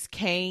 James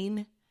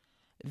Cain.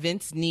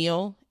 Vince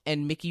Neil.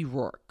 And Mickey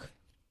Rourke.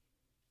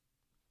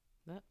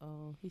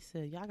 Uh-oh. He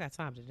said, y'all got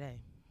time today.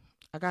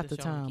 I got the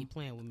time. Keep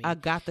playing with me. I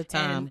got the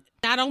time. And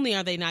not only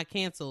are they not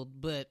canceled,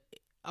 but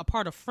a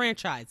part of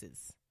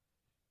franchises.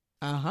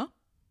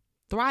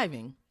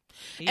 Thriving.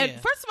 Yeah. And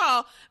first of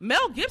all,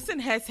 Mel Gibson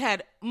has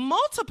had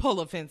multiple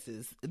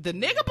offenses. The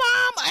nigga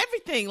bomb,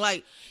 everything.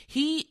 Like,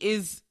 he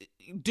is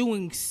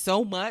doing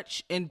so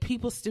much, and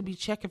people still be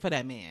checking for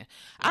that man.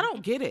 I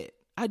don't get it.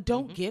 I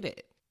don't get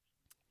it.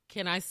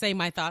 Can I say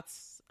my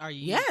thoughts? Are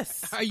you?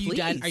 Yes. Are you please.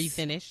 done? Are you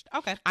finished?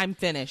 Okay. I'm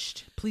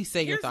finished. Please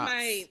say your thoughts.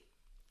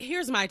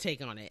 Here's my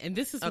take on it, and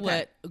this is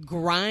what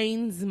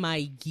grinds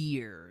my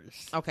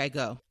gears. Okay,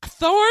 go.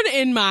 Thorn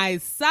in my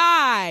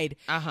side.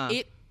 Uh-huh.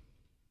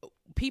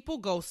 People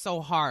go so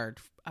hard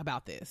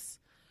about this.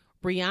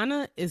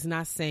 Rihanna is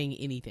not saying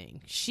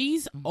anything.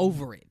 She's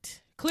over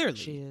it. Clearly.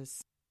 She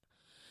is.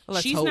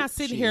 She's not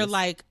sitting here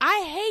like,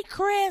 I hate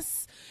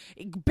Chris.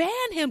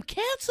 Ban him.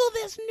 Cancel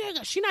this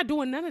nigga. She's not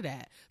doing none of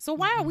that. So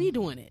why are we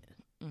doing it?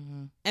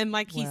 And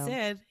like he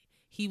said,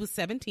 he was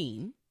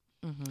 17.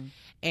 Mm-hmm.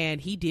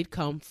 And he did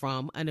come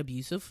from an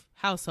abusive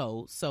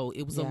household, so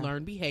it was a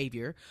learned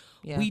behavior.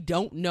 We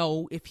don't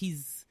know if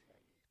he's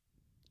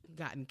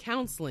gotten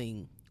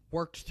counseling,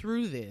 worked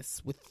through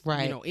this with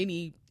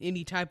any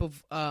type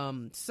of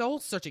soul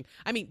searching.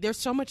 I mean, there's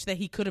so much that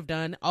he could have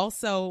done.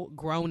 Also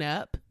grown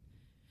up,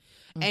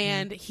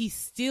 and he's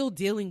still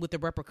dealing with the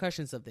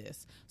repercussions of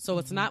this. So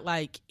it's not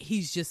like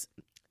he's just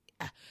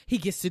he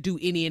gets to do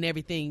any and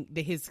everything.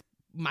 That his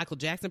Michael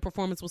Jackson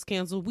performance was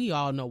canceled. We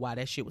all know why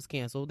that shit was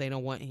canceled. They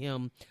don't want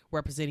him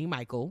representing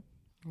Michael,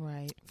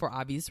 right, for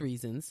obvious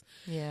reasons.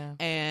 Yeah.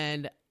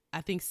 And I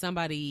think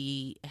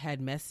somebody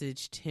had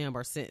messaged him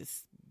or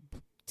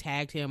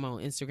tagged him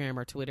on Instagram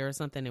or Twitter or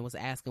something and was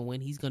asking when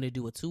he's going to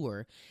do a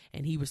tour.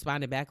 And he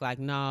responded back like,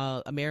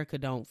 nah, America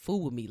don't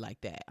fool with me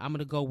like that. I'm going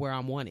to go where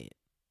I'm wanted.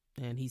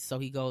 And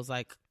he goes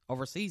like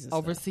overseas and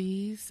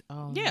overseas stuff.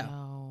 Oh yeah,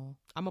 no.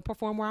 I'm gonna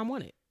perform where I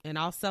want it, and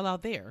I'll sell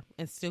out there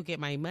and still get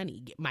my money,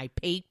 get my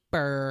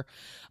paper.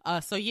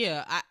 So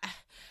yeah,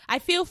 I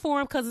feel for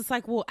him, because it's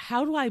like, well,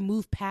 how do I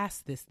move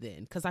past this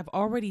then? Because I've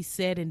already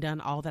said and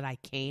done all that I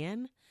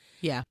can.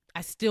 Yeah,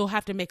 I still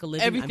have to make a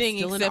living. Everything I'm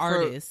still except an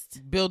artist.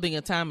 for building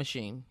a time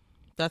machine.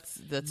 That's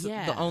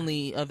the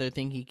only other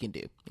thing he can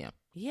do.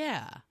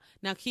 Yeah.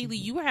 Now, Keely,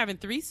 you were having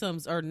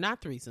threesomes, or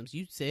not threesomes.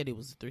 You said it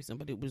was a threesome,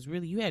 but it was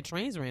really, you had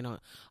trains ran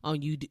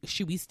on you.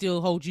 Should we still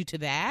hold you to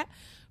that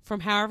from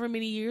however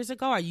many years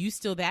ago? Are you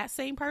still that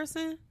same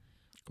person?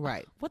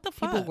 Right. What the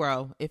fuck? People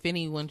grow. If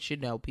anyone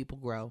should know, people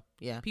grow.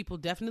 Yeah. People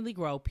definitely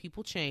grow.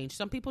 People change.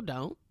 Some people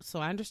don't. So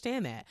I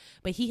understand that.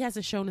 But he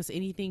hasn't shown us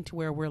anything to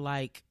where we're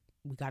like,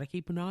 we got to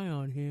keep an eye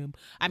on him.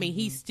 I mean,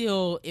 he's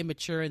still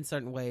immature in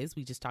certain ways.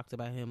 We just talked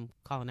about him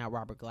calling out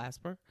Robert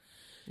Glasper.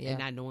 And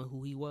not knowing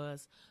who he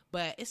was.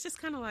 But it's just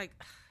kind of like,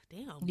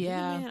 damn, give the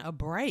man a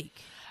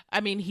break.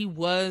 I mean,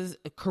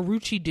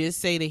 Karrueche did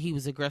say that he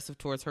was aggressive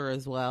towards her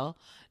as well.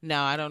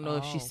 Now, I don't know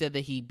if she said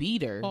that he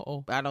beat her.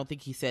 I don't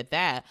think he said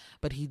that.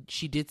 But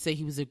she did say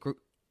he was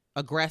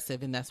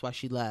aggressive, and that's why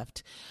she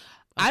left.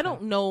 Okay. I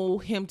don't know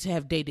him to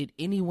have dated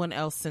anyone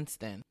else since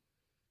then.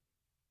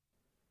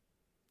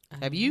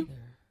 Have you?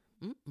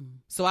 Mm-mm.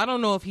 So I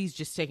don't know if he's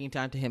just taking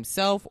time to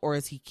himself, or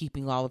is he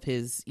keeping all of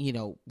his,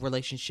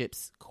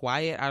 relationships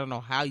quiet. I don't know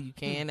how you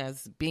can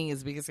as being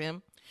as big as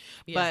him.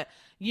 Yeah. But,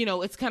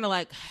 it's kind of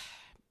like,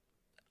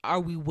 are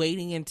we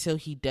waiting until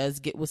he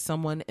does get with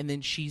someone and then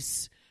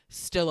she's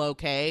still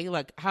okay?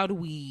 Like, how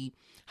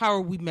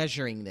are we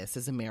measuring this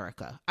as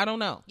America? I don't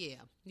know. Yeah.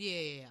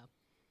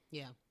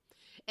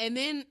 And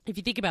then if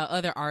you think about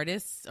other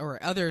artists or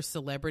other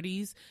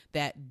celebrities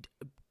that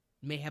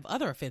may have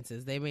other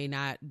offenses. They may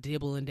not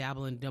dibble and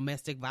dabble in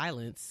domestic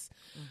violence,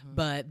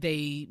 but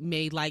they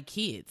may like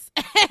kids.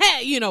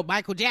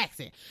 Michael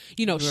Jackson,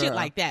 shit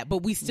like that.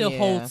 But we still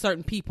hold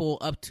certain people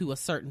up to a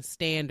certain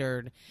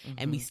standard,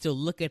 and we still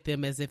look at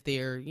them as if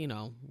they're,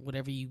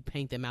 whatever you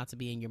paint them out to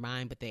be in your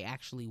mind, but they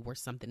actually were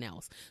something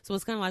else. So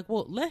it's kind of like,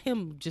 well, let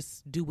him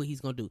just do what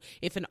he's going to do.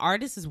 If an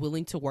artist is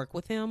willing to work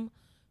with him,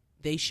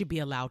 they should be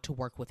allowed to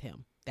work with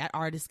him. That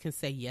artist can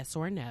say yes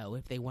or no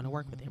if they want to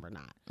work with him or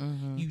not.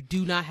 You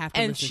do not have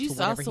to. And listen she's to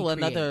whatever also he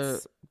another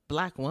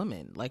Black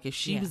woman. Like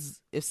if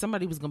if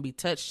somebody was going to be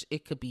touched,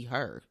 it could be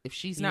her. If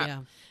she's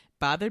not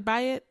bothered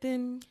by it,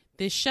 then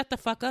shut the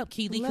fuck up,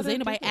 Keely, because ain't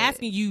nobody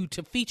asking you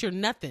to feature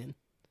nothing.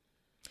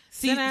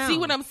 See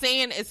what I'm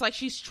saying? It's like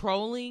she's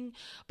trolling,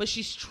 but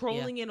she's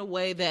trolling in a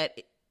way that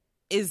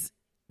is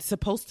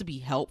supposed to be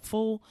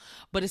helpful,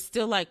 but it's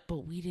still like,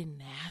 but we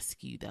didn't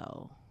ask you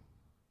though.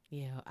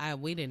 Yeah,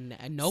 we didn't.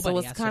 Nobody. So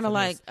it's kind of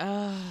like,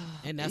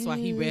 and that's why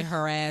he read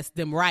her ass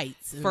them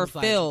rights for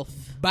filth.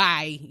 Like,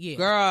 bye,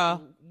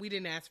 girl. We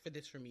didn't ask for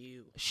this from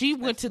you. She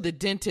went to the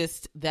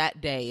dentist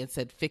that day and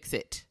said, "Fix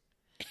it.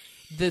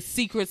 The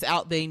secret's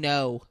out. They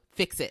know.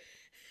 Fix it."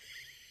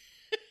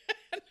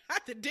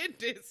 Not the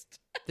dentist.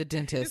 The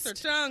dentist.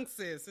 It's her tongue,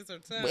 sis. It's her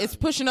tongue. It's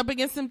pushing up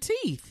against some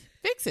teeth.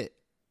 Fix it.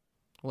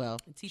 Well,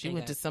 she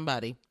went to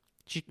somebody.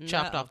 She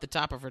chopped off the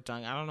top of her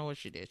tongue. I don't know what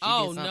she did. She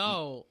did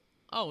no.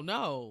 Oh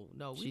no.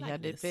 She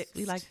had it fixed.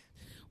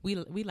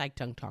 We like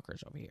tongue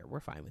talkers over here. We're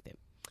fine with it.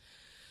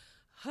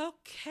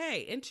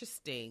 Okay,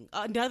 interesting.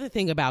 Another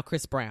thing about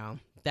Chris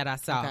Brown that I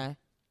saw,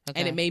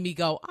 and it made me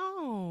go,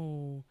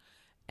 oh.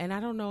 And I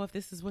don't know if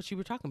this is what you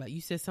were talking about. You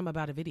said something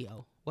about a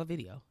video. What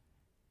video?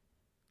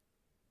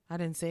 I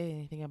didn't say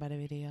anything about a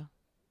video.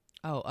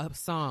 Oh, a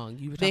song.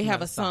 They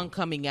have a song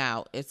coming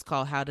out. It's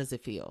called "How Does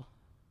It Feel."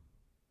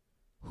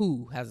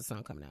 Who has a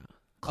song coming out?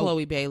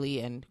 Chloe Bailey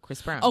and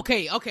Chris Brown.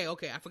 Okay.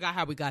 I forgot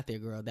how we got there,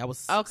 girl. That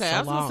was okay. So I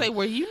was long. gonna say,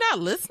 were you not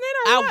listening?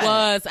 Or what? I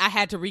was. I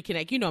had to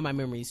reconnect. My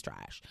memory's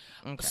trash.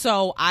 Okay.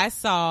 So I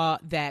saw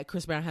that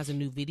Chris Brown has a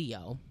new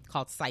video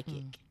called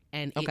 "Psychic,"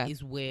 and it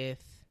is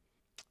with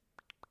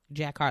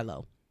Jack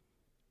Harlow.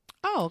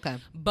 Oh, okay.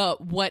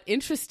 But what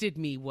interested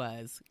me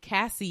was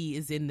Cassie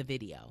is in the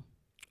video.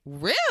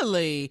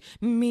 Really?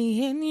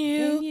 Me and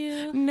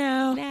you.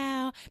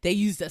 Now. They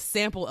used a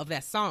sample of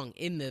that song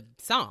in the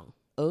song.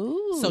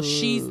 Oh, So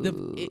she's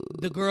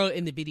the girl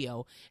in the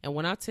video, and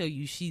when I tell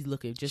you she's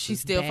looking just she's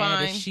as still bad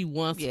fine as she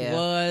once Yeah.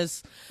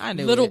 was. I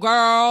knew Little it.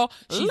 girl,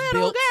 she's Little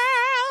built.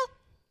 girl.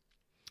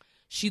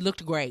 She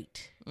looked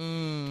great.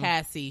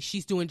 Cassie,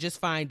 she's doing just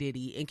fine,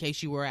 Diddy, in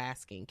case you were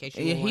asking. In case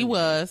you were Yeah, he wondering.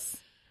 was.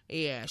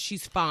 Yeah,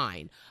 she's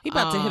fine. He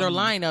about to hit her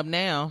lineup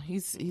now.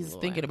 He's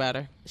thinking about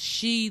her.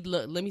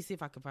 Let me see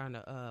if I can find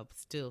a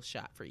still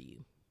shot for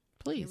you.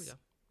 Please. Here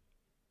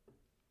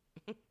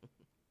we go.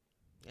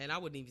 And I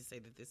wouldn't even say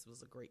that this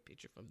was a great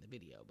picture from the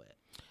video, but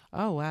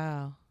Oh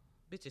wow.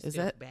 bitch is Is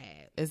still that-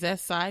 bad. Is that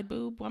side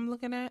boob I'm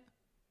looking at,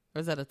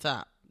 or is that a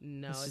top?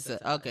 No, It's it's just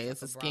a top. okay.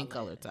 It's a like skin bralette.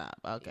 color top.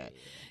 Okay.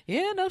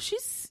 Yeah. No,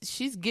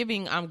 she's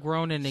giving. I'm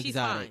grown and She's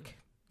exotic. fine.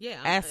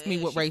 Yeah. Ask me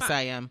what she's race fine.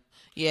 I am.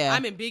 Yeah.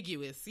 I'm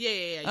ambiguous.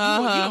 Yeah. You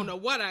Uh-huh. don't know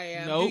what I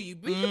am, Nope. do you?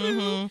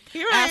 Mhm.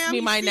 Here I Ask am. me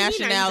You my see now you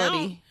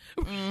nationality.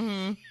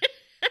 don't.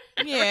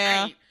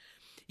 Yeah. Right.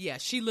 Yeah,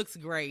 she looks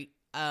great.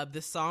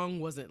 The song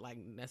wasn't like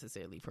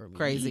necessarily for me,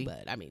 Crazy.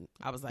 but I mean,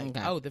 I was like,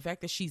 Okay. oh, the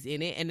fact that she's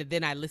in it, and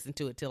then I listened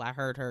to it till I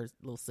heard her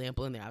little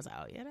sample in there. I was like,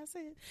 oh yeah, that's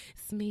it.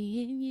 It's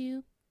me and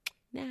you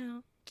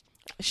now.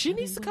 She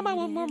needs to come out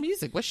with more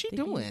music. What's she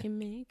Think we doing? can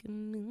make a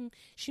move.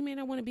 She may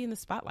not want to be in the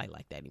spotlight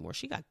like that anymore.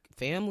 She got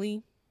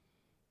family.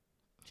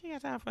 She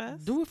got time for us.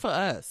 Do it for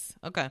us.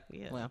 Okay.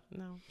 Yeah. Well,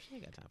 No, she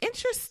ain't got time. For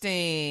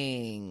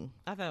interesting.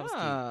 I thought it was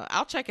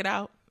I'll check it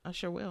out. I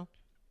sure will.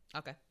 cute.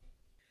 Okay.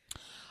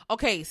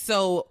 Okay,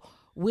 so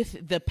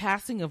with the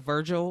passing of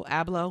Virgil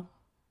Abloh,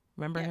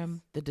 remember Yes.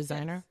 him, the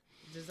designer?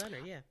 Designer,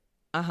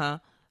 yeah.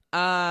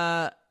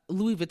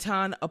 Louis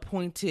Vuitton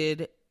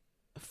appointed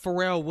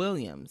Pharrell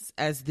Williams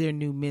as their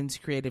new men's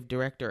creative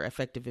director,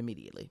 effective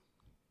immediately.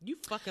 You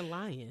fucking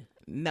lying.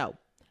 No.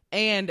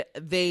 And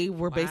they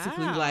were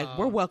basically Wow. like,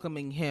 we're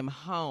welcoming him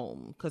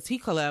home because he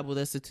collabed with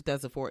us in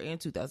 2004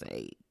 and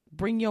 2008.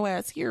 Bring your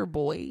ass here,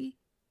 boy.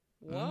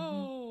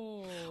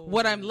 Whoa.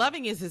 What I'm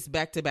loving is his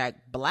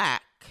back-to-back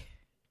black.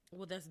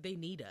 Well, they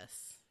need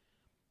us.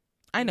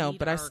 I know, need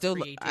but I our still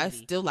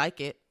creativity.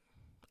 like it.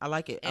 I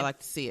like it. I And like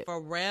to see it.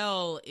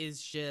 Pharrell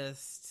is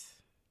just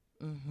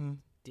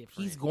different.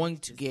 He's going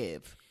to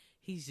give.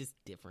 He's just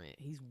different.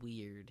 He's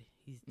weird.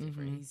 He's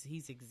different.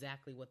 He's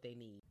exactly what they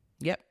need.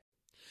 Yep.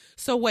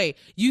 So wait,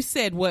 you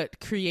said what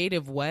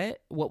creative what?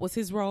 What was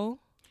his role?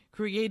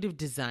 Creative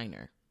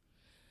designer.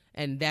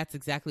 And that's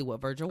exactly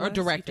what Virgil was? Or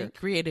director. you think?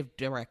 Creative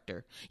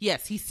director.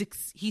 Yes, he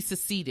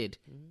succeeded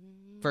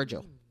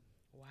Virgil.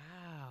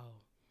 Wow.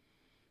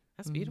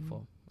 That's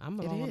beautiful. I'm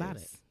all about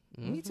it.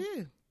 Me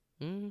too.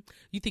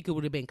 You think it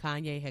would have been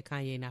Kanye had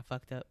Kanye not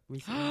fucked up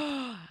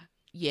recently?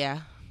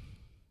 Yeah,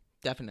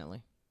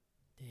 definitely.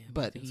 Damn,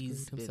 But he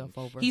he's screwed himself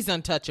over. He's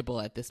untouchable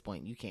at this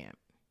point. You can't.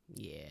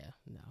 Yeah,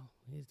 no,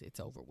 it's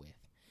over with.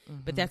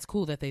 But that's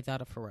cool that they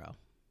thought of Pharrell.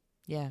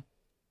 Yeah.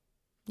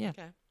 Yeah.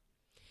 Okay.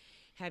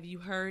 Have you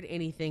heard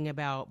anything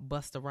about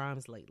Busta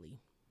Rhymes lately?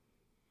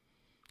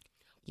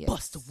 Yes.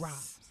 Busta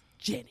Rhymes,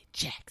 Janet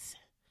Jackson.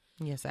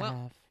 Yes, I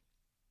have.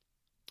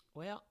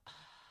 Well,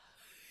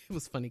 it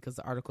was funny because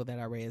the article that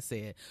I read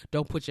said,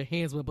 "Don't put your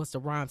hands where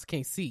Busta Rhymes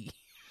can't see."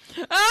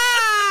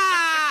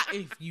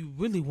 If you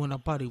really want to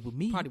party with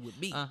me. Party with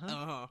me.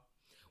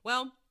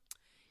 Well,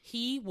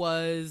 he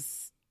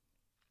was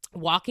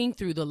walking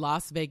through the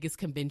Las Vegas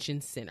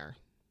Convention Center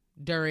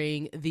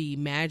during the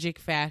Magic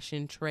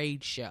Fashion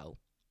Trade Show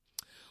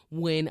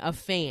when a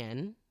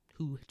fan,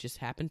 who just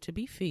happened to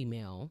be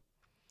female,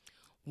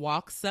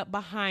 walks up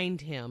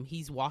behind him.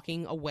 He's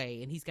walking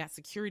away and he's got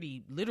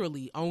security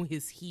literally on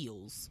his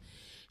heels.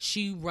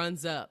 She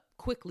runs up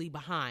quickly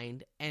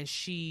behind and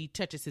she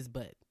touches his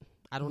butt.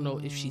 I don't know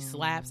if she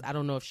slaps. I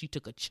don't know if she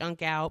took a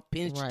chunk out,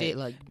 pinched Right, it.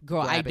 like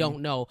girl, I grabbing.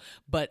 don't know.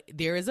 But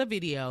there is a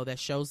video that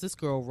shows this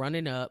girl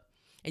running up.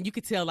 And you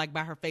could tell, like,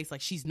 by her face, like,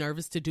 she's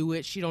nervous to do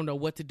it. She don't know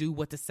what to do,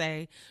 what to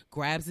say.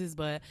 Grabs his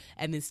butt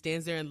and then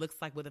stands there and looks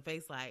like with a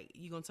face like,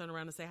 you gonna turn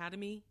around and say hi to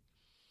me?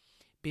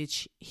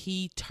 Bitch,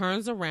 he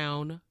turns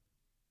around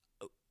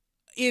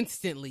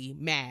instantly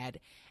mad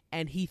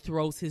and he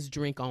throws his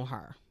drink on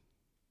her.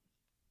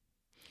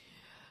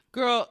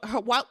 Girl,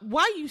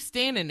 why you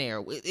standing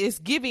there? It's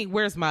giving,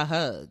 where's my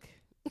hug?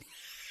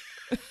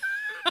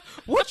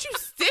 What you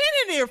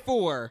standing there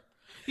for?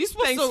 You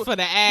supposed Thanks to, for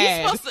the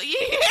ad. You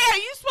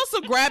supposed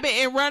to grab it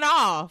and run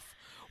off.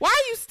 Why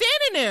are you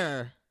standing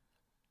there?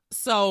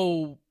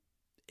 So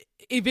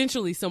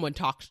eventually someone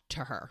talked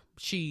to her.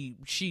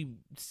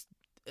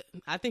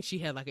 I think she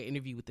had like an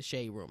interview with the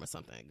Shade Room or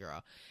something,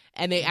 girl.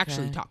 And they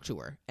actually talked to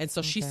her. And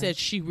so she said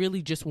she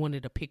really just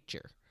wanted a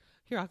picture.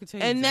 Here, I can tell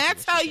you. And exactly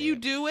that's what how she you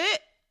said. do it?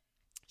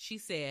 She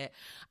said,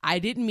 I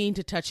didn't mean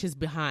to touch his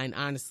behind,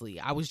 honestly.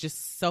 I was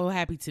just so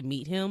happy to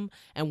meet him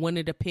and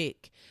wanted a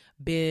pic.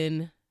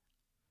 Been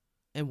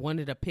a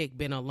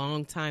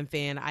long time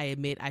fan. I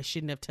admit I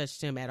shouldn't have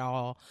touched him at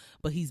all,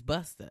 but he's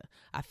Busta.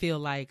 I feel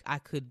like I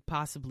could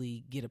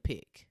possibly get a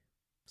pic.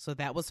 So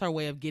that was her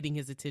way of getting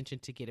his attention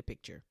to get a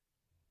picture.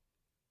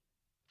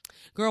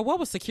 Girl, what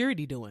was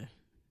security doing?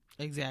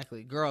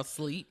 Exactly. Girl,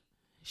 sleep.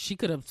 She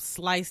could have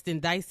sliced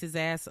and diced his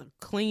ass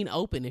clean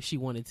open if she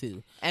wanted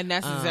to. And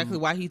that's exactly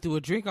why he threw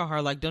a drink on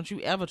her. Like, don't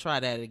you ever try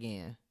that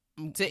again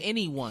to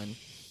anyone.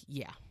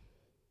 Yeah.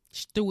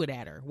 She threw it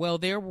at her. Well,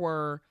 there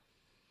were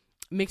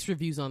mixed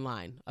reviews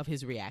online of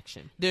his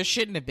reaction. There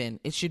shouldn't have been.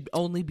 It should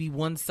only be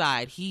one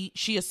side.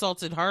 She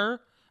assaulted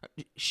her.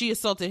 She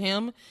assaulted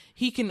him.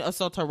 He can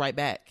assault her right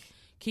back.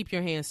 Keep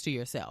your hands to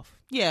yourself.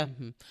 Yeah.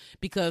 Mm-hmm.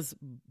 Because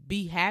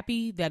be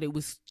happy that it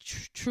was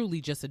truly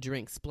just a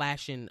drink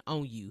splashing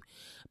on you,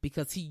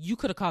 because you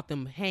could have caught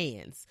them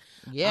hands.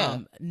 Yeah.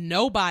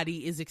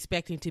 Nobody is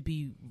expecting to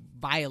be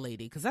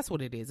violated, because that's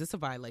what it is. It's a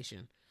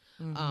violation.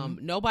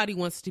 Mm-hmm. Nobody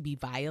wants to be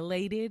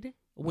violated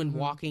when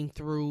walking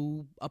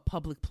through a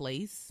public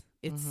place.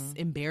 It's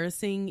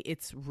embarrassing.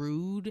 It's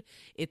rude.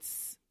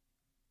 It's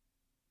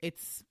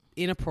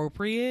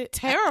inappropriate.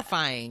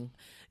 Terrifying.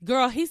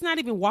 Girl, he's not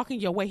even walking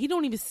your way. He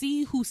don't even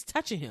see who's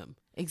touching him.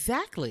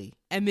 Exactly.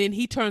 And then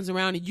he turns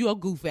around and your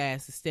goof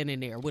ass is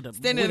standing there with a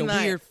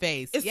weird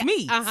face. It's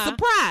me.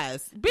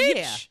 Surprise, bitch.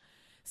 Yeah.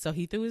 So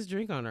he threw his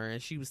drink on her and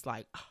she was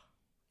like,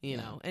 you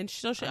know, and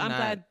so I'm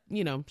glad,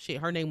 you know,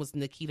 her name was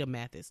Nikita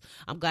Mathis.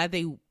 I'm glad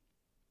they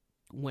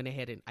went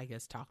ahead and I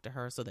guess talked to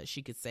her so that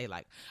she could say,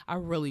 like, I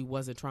really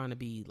wasn't trying to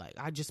be like,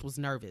 I just was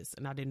nervous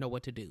and I didn't know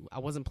what to do. I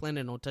wasn't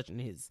planning on touching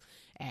his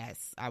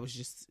ass. It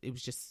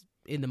was just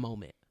in the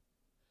moment.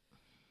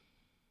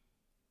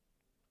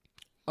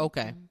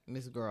 Okay,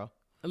 Miss Girl.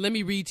 Let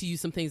me read to you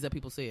some things that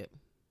people said.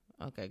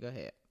 Okay, go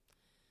ahead.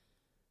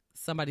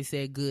 Somebody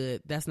said,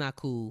 good. That's not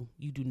cool.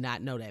 You do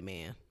not know that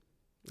man.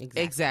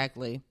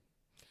 Exactly.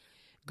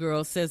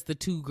 Girl, says the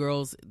two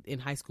girls in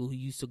high school who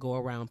used to go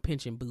around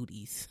pinching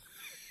booties.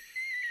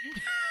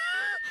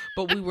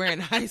 But we were in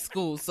high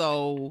school,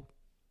 so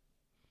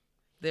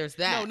there's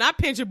that. No, not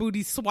pinching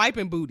booties,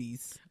 swiping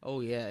booties.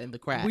 Oh, yeah, in the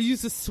cracks. We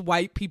used to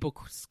swipe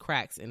people's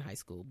cracks in high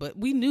school, but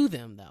we knew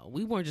them, though.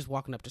 We weren't just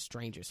walking up to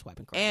strangers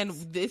swiping cracks. And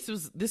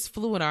this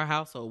flew in our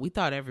household. We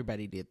thought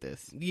everybody did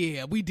this.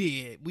 Yeah, we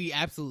did. We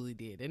absolutely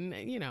did. And,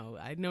 you know,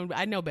 I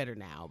know better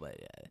now, but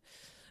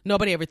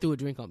nobody ever threw a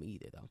drink on me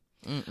either, though.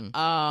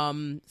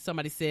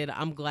 Somebody said,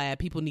 I'm glad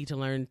people need to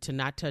learn to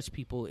not touch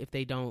people if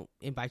they don't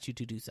invite you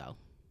to do so.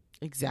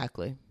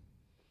 Exactly.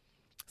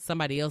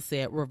 Somebody else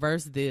said,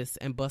 reverse this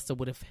and Busta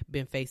would have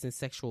been facing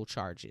sexual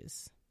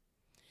charges.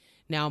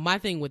 Now, my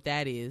thing with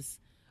that is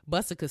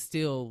Busta could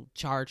still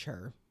charge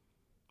her.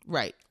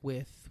 Right.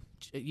 With,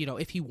 you know,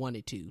 if he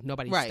wanted to.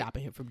 Nobody's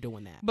stopping him from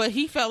doing that. But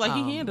he felt like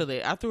he handled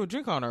it. I threw a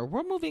drink on her.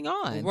 We're moving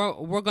on.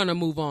 We're going to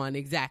move on.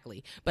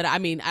 Exactly. But I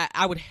mean,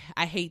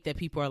 I hate that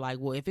people are like,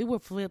 well, if it were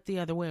flipped the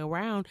other way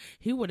around,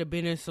 he would have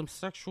been in some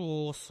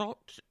sexual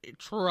assault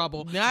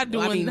trouble. Not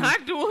doing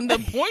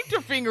the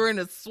pointer finger in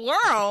a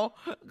swirl.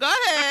 Go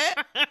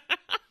ahead.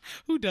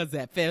 Who does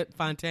that?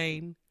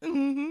 Fontaine?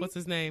 Mm-hmm. What's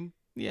his name?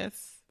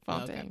 Yes.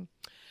 Fontaine.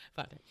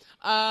 Okay.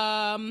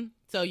 Fontaine.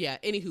 So yeah,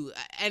 anywho.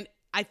 And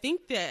I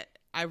think that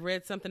I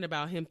read something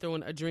about him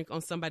throwing a drink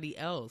on somebody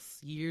else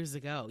years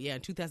ago. Yeah,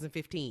 in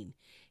 2015.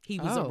 He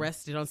was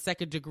arrested on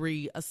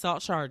second-degree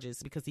assault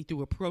charges because he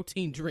threw a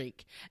protein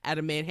drink at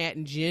a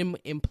Manhattan gym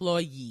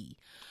employee.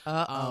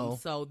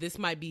 So this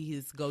might be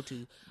his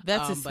go-to.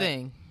 That's his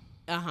thing.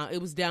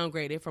 It was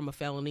downgraded from a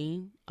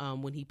felony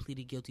when he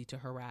pleaded guilty to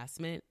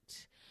harassment.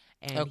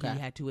 And he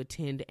had to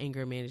attend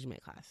anger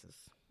management classes.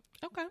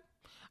 Okay.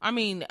 I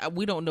mean,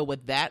 we don't know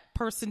what that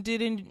person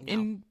did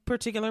in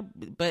particular,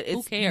 but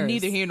it's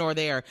neither here nor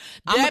there.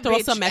 I'm going to throw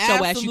something at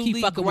your ass. You keep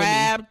fucking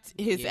grabbed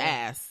with me. His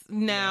ass.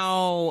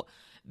 Now,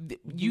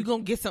 you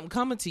going to get something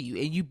coming to you,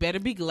 and you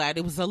better be glad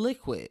it was a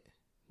liquid.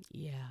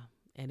 Yeah.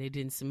 And it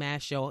didn't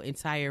smash your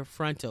entire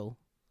frontal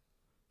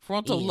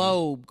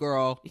lobe,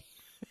 girl.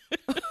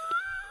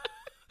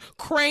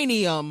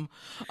 Cranium.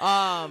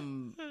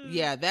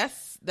 Yeah,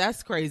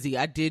 that's crazy.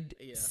 I did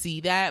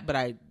see that, but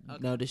I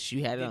noticed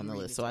you had it on the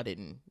list, so I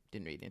didn't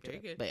read into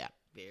it. But yeah,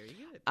 very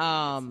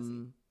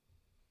good.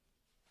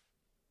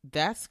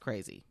 That's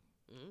crazy.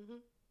 Mm-hmm.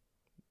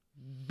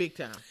 Big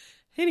time.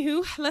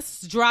 Anywho,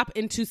 let's drop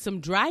into some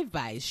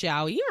drive-bys,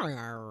 shall we?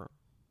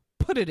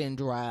 Put it in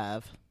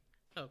drive.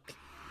 Okay.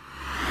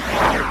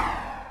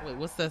 Wait,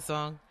 what's that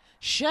song?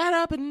 Shut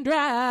up and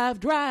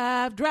drive,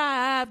 drive,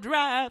 drive,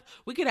 drive.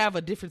 We could have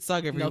a different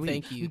song every week. No,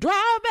 thank you.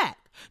 Drive back,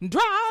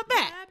 drive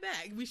back. Drive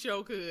back. We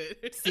sure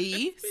could.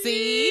 See?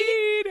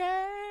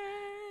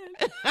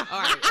 All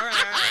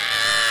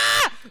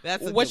right.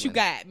 That's what you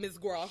got, Miss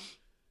Girl?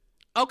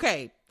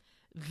 Okay.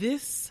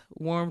 This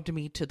warmed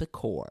me to the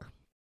core.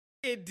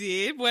 It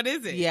did? What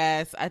is it?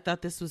 Yes, I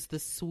thought this was the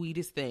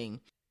sweetest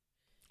thing.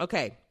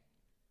 Okay.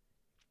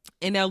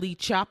 NLE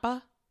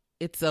Choppa.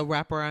 It's a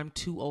rapper I'm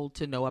too old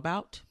to know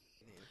about.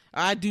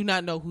 I do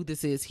not know who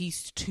this is.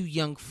 He's too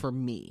young for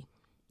me.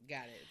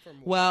 Got it.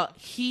 Well,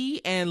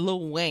 he and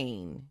Lil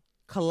Wayne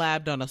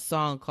collabed on a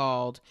song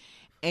called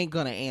Ain't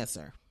Gonna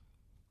Answer.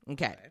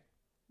 Okay.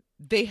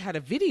 They had a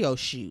video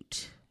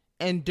shoot.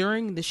 And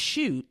during the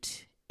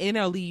shoot,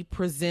 NLE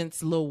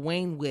presents Lil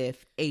Wayne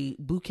with a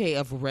bouquet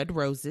of red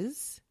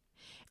roses,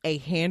 a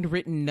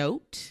handwritten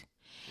note,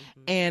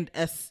 and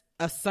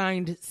a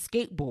signed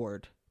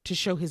skateboard to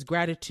show his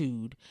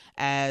gratitude,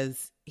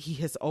 as he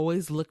has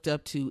always looked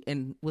up to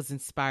and was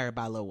inspired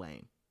by Lil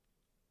Wayne.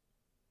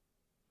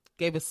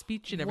 Gave a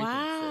speech and everything.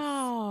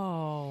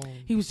 Wow.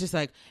 He was just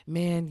like,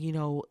 man,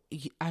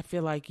 I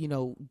feel like,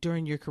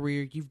 during your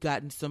career, you've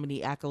gotten so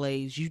many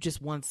accolades. You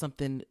just won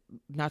something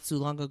not too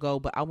long ago,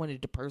 but I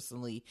wanted to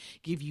personally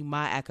give you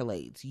my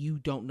accolades. You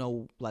don't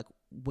know like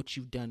what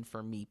you've done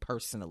for me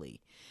personally.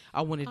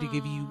 I wanted to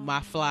give you my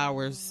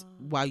flowers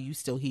while you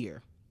still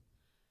here.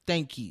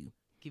 Thank you.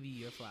 Give you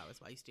your flowers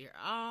while you still here.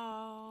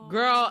 Oh.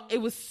 Girl,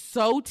 it was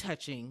so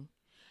touching.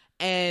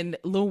 And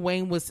Lil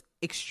Wayne was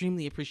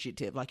extremely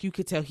appreciative. Like, you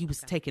could tell he was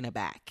taken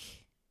aback.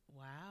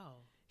 Wow.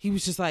 He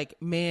was just like,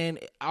 man,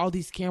 all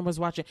these cameras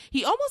watching.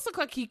 He almost looked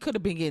like he could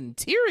have been getting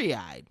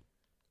teary-eyed.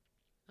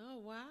 Oh,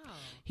 wow.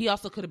 He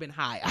also could have been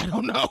high. I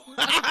don't know.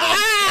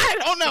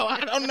 I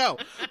don't know.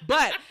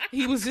 But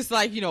he was just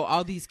like,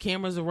 all these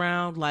cameras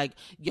around. Like,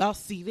 y'all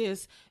see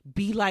this?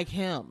 Be like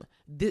him.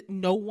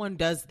 No one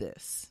does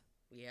this.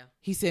 Yeah.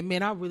 He said,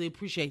 man, I really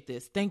appreciate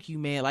this. Thank you,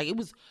 man. Like, it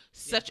was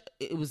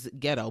it was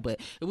ghetto, but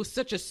it was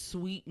such a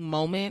sweet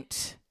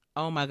moment.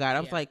 Oh my God.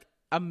 I was like,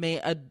 a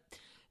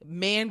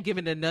man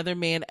giving another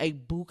man a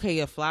bouquet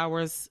of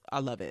flowers. I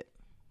love it.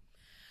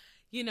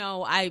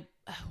 I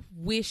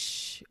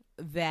wish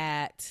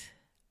that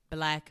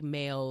Black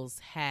males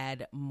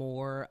had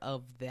more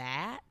of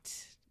that.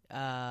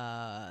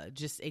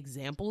 Just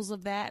examples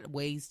of that,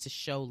 ways to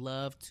show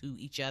love to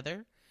each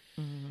other.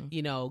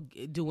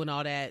 Mm-hmm. Doing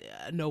all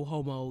that, no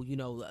homo,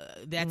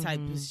 that type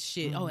of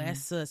shit. Mm-hmm. Oh,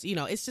 that's us.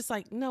 It's just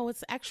like, no,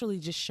 it's actually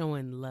just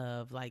showing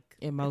love, like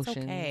emotions.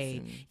 It's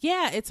okay.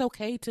 Yeah, it's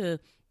okay to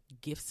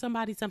give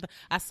somebody something.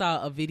 I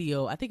saw a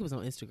video, I think it was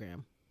on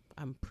Instagram,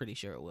 I'm pretty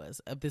sure it was,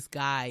 of this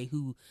guy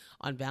who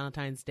on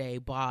Valentine's Day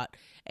bought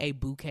a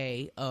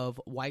bouquet of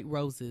white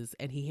roses,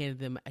 and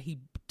he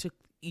took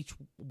each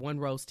one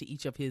rose to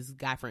each of his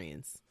guy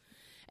friends.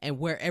 And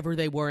wherever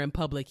they were in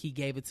public, he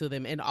gave it to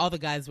them. And all the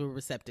guys were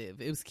receptive.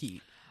 It was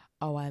cute.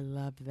 Oh, I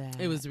love that.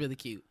 It was really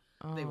cute.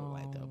 They were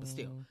white, though, but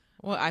still.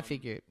 Well, I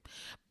figured.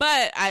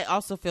 But I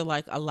also feel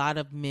like a lot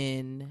of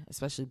men,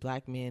 especially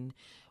Black men,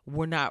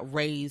 were not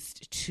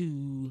raised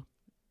to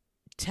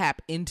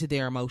tap into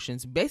their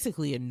emotions,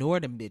 basically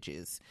ignore them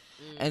bitches.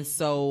 And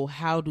so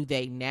how do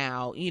they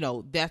now,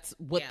 that's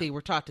what they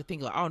were taught to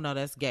think, like, oh no,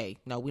 that's gay.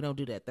 No, we don't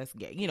do that. That's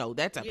gay.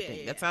 That type of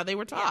thing. That's how they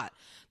were taught.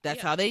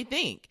 That's how they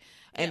think.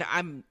 And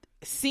I'm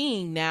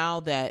seeing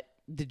now that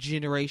the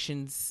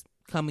generations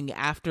coming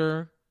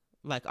after,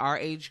 like our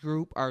age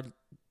group, are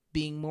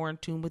being more in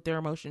tune with their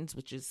emotions,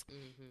 which is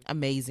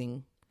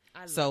amazing.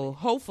 So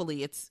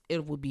hopefully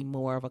it will be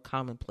more of a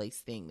commonplace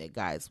thing that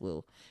guys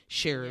will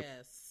share,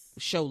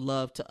 show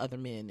love to other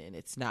men, and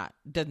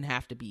doesn't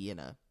have to be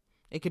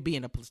it could be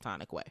in a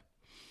platonic way.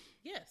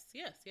 Yes.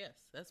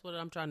 That's what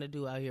I'm trying to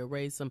do out here.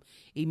 Raise some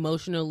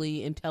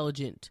emotionally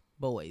intelligent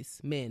boys,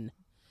 men.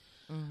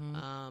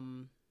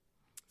 Mm-hmm.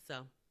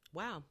 So,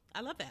 wow.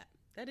 I love that.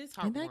 That is heartwarming.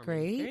 Isn't that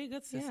great? Very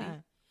good, sissy. Yeah.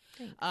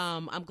 Thanks.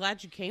 I'm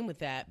glad you came with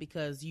that,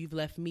 because you've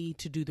left me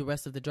to do the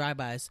rest of the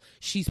drive-bys.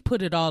 She's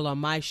put it all on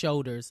my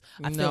shoulders.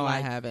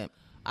 I haven't.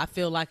 I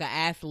feel like an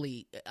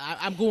athlete.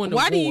 I'm going to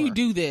Why war. do you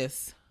do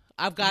this?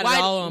 I've got it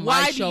all on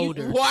my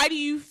shoulders. Why do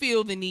you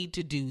feel the need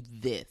to do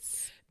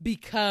this?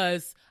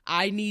 Because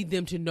I need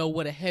them to know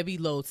what a heavy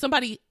load.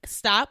 Somebody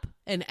stop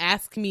and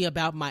ask me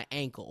about my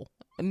ankle.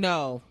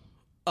 No.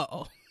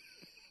 Uh-oh.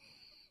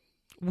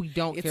 We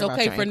don't It's care about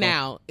okay your for ankle.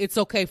 now. It's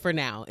okay for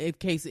now. In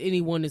case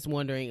anyone is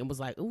wondering and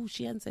was like, oh,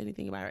 she hadn't said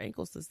anything about her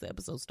ankle since the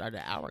episode started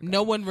an hour ago.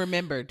 No one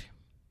remembered.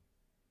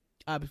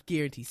 I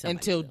guarantee somebody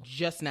until will.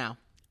 Just now.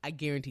 I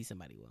guarantee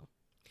somebody will.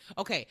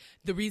 Okay.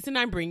 The reason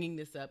I'm bringing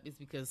this up is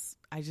because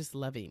I just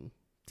love him.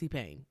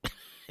 T-Pain.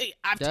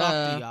 I've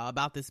talked to y'all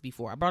about this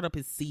before. I brought up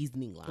his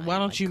seasoning line. Why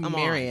don't you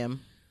marry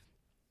him?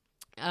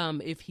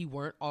 If he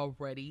weren't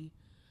already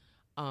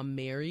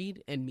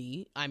married, and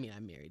me, I mean,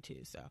 I'm married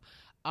too,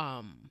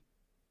 so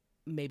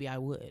maybe I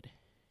would.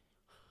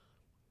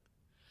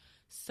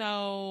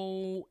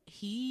 So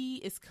he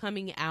is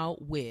coming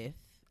out with,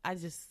 I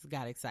just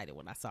got excited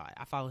when I saw it.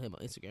 I follow him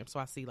on Instagram, so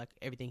I see like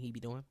everything he be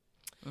doing.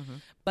 Mm-hmm.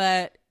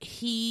 But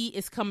he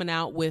is coming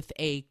out with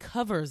a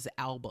covers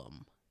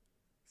album.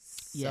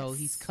 So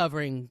he's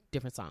covering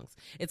different songs.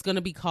 It's going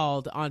to be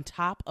called On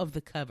Top of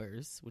the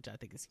Covers, which I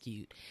think is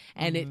cute.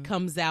 And it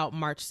comes out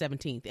March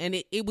 17th. And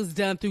it was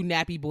done through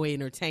Nappy Boy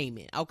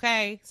Entertainment.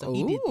 Okay? So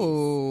he did this.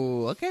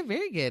 Oh, okay.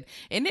 Very good.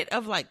 Isn't it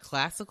of like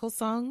classical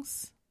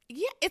songs?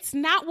 Yeah, it's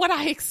not what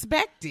I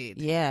expected.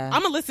 Yeah.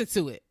 I'm going to listen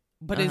to it,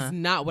 but it's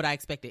not what I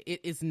expected.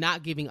 It is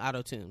not giving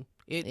auto-tune.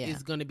 It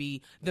is going to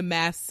be the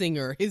Masked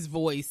Singer, his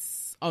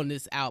voice on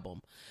this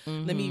album.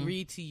 Mm-hmm. Let me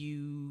read to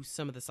you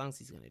some of the songs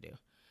he's going to do.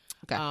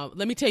 Okay.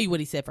 Let me tell you what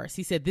he said first.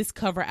 He said, this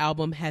cover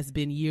album has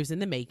been years in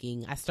the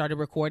making. I started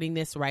recording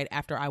this right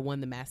after I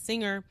won The Masked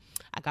Singer.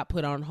 It got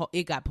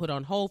put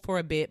on hold for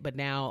a bit, but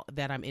now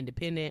that I'm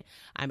independent,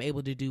 I'm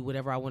able to do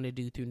whatever I want to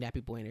do through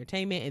Nappy Boy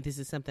Entertainment, and this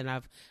is something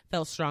I've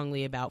felt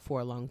strongly about for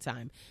a long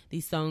time.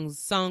 These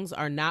songs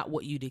are not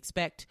what you'd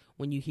expect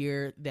when you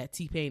hear that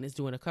T-Pain is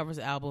doing a covers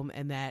album,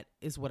 and that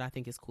is what I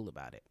think is cool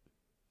about it.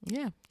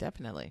 Yeah,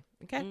 definitely.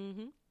 Okay.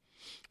 Mm-hmm.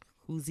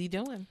 Who's he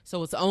doing?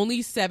 So it's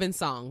only 7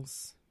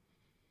 songs.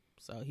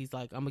 So he's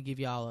like, I'm going to give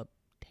y'all a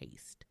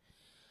taste.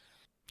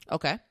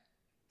 Okay.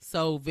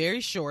 So very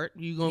short.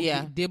 You're going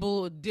to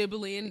dibble in. Get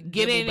dibble in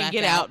and back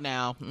get out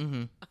now.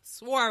 Mm-hmm.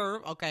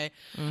 Swerve. Okay.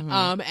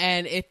 Mm-hmm.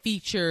 And it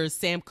features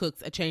Sam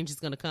Cooke's A Change Is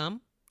Gonna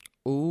Come.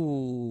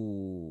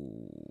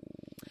 Ooh.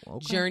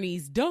 Okay.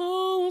 Journey's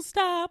Don't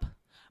Stop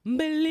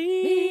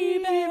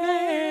Believing.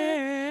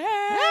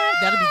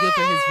 That'll be good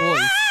for his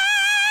voice.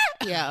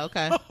 Yeah,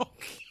 okay.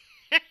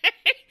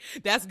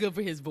 That's good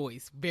for his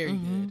voice. Very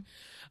good.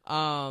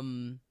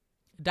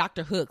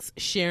 Dr. Hook's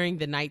Sharing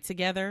the Night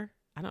Together.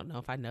 I don't know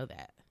if I know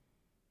that.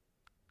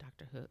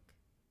 Dr. Hook.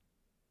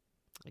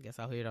 I guess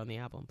I'll hear it on the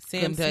album.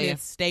 Sam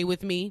Smith's Stay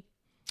With Me.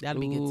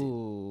 That'll be good too.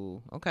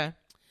 Ooh, okay.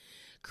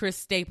 Chris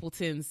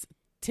Stapleton's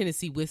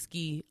Tennessee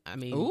Whiskey. I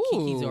mean, Ooh.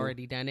 Kiki's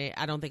already done it.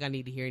 I don't think I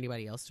need to hear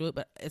anybody else do it,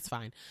 but it's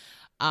fine.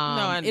 No,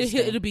 I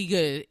understand. It'll be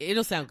good.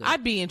 It'll sound good.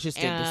 I'd be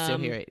interested to still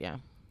hear it, yeah.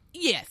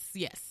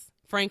 Yes.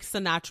 Frank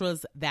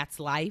Sinatra's That's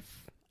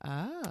Life.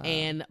 Oh.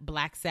 And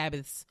Black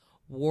Sabbath's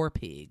War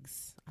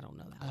Pigs. I don't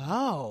know that one.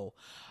 Oh.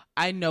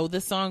 I know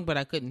the song, but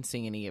I couldn't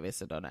sing any of it,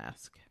 so don't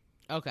ask.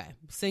 Okay.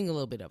 Sing a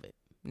little bit of it.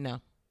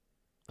 No.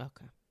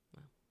 Okay.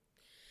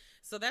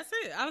 So that's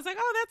it. I was like,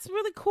 oh, that's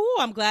really cool.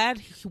 I'm glad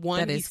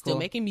he's still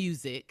making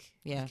music.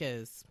 Yeah.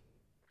 Because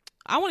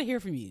I want to hear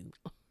from you.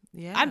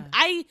 Yeah.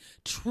 I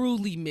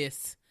truly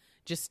miss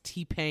just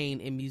T-Pain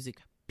in music,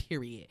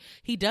 period.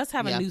 He does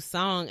have a new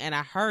song, and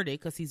I heard it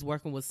because he's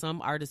working with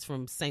some artist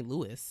from St.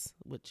 Louis,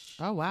 which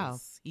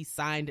he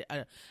signed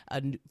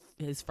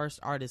his first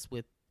artist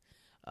with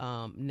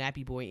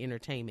Nappy Boy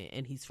Entertainment,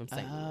 and he's from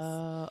St.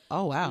 Louis.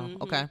 Oh, wow.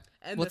 Mm-hmm. Okay.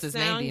 And what's his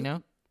name? Do you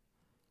know?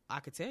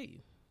 I could tell you.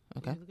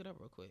 Okay. Look it up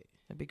real quick.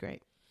 That'd be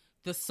great.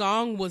 The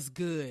song was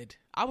good.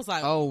 I was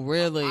like, oh,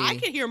 really? I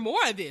can hear more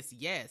of this.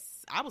 Yes.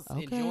 I was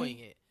enjoying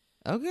it.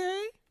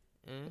 Okay.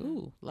 Mm-hmm.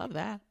 Ooh, love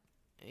that.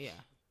 Yeah.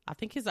 I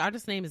think his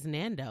artist name is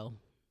Nando.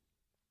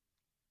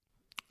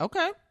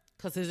 Okay.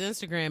 Because his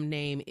Instagram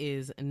name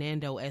is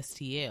Nando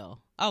STL.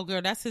 Oh,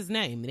 girl, that's his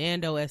name.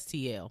 Nando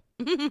STL.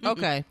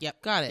 Okay.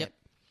 Yep. Got it. Yep.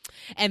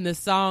 And the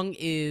song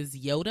is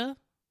Yoda.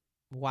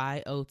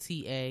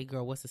 YOTA.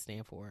 Girl, what's it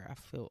stand for? I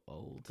feel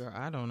old. Girl,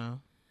 I don't know.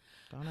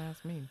 Don't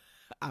ask me.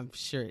 I'm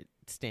sure it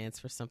stands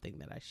for something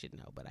that I should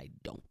know, but I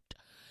don't.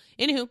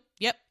 Anywho,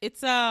 yep.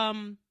 It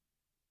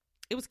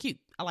was cute.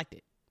 I liked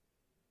it.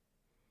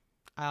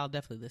 I'll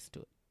definitely listen to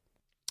it.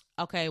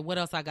 Okay, what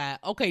else I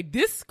got? Okay,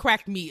 this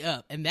cracked me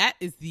up, and that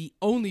is the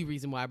only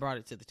reason why I brought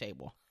it to the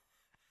table.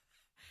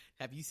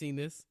 Have you seen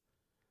this?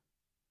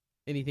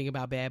 Anything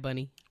about Bad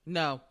Bunny?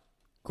 No.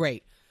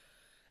 Great.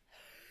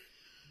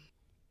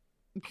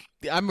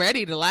 I'm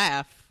ready to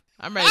laugh.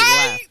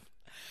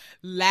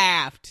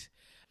 Laughed.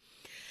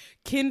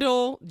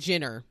 Kendall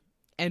Jenner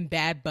and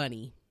Bad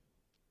Bunny.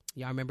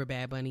 Y'all remember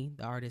Bad Bunny,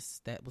 the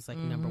artist that was like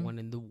number one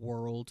in the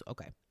world?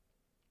 Okay.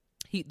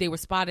 They were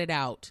spotted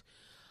out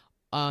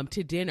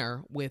to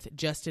dinner with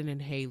Justin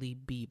and Hailey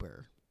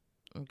Bieber.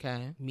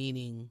 Okay.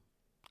 Meaning,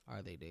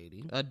 are they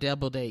dating? A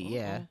double date,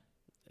 yeah.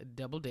 A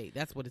double date.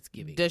 That's what it's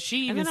giving. Does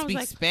she even speak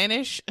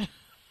Spanish?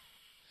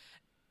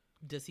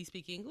 Does he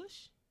speak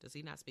English? Does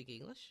he not speak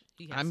English?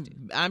 He has to.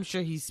 I'm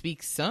sure he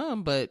speaks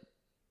some, but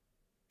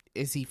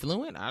is he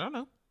fluent? I don't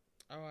know.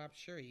 Oh, I'm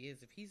sure he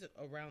is. If he's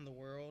around the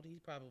world, he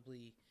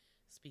probably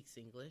speaks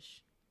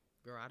English.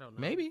 Girl, I don't know.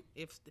 Maybe.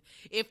 If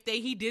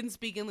he didn't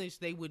speak English,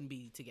 they wouldn't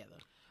be together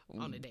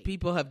on a date.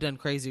 People have done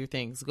crazier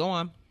things. Go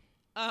on.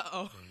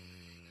 Uh-oh.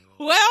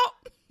 Well,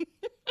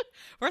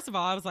 first of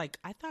all, I was like,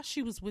 I thought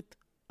she was with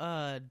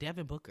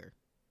Devin Booker.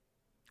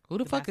 Who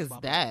the fuck is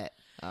that?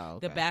 Oh,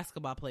 okay. The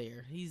basketball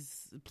player.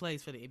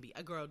 Plays for the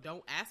NBA. Girl,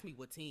 don't ask me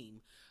what team.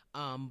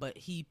 But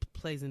he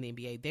plays in the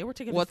NBA. They were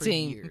together for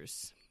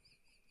years.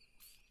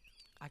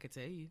 I could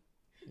tell you.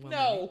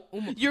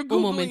 Your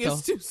Googling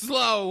is too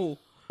slow.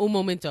 Un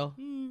momento.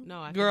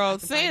 No, girl,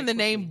 saying the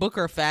name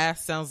Booker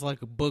fast sounds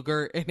like a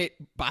booger, and it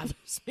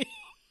bothers me.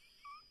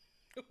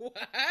 What?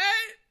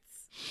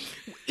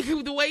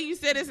 The way you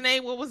said his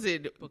name, what was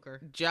it? Booker.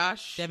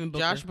 Devin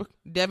Booker.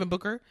 Devin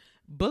Booker.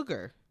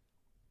 Booger.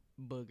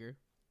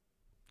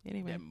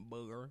 Anyway. Devin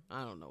Booger.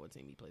 I don't know what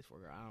team he plays for,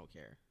 girl. I don't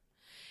care.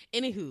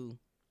 Anywho,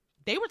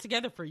 they were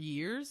together for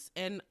years,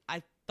 and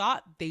I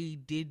thought they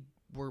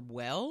were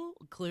well.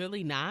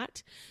 Clearly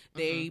not.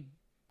 They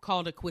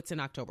called it quits in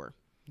October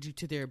due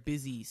to their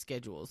busy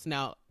schedules.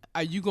 Now,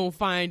 are you going to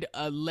find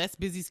a less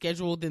busy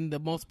schedule than the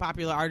most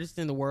popular artist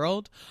in the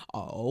world?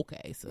 Oh,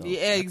 okay. So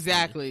yeah,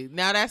 exactly. Funny.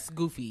 Now that's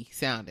goofy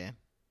sounding.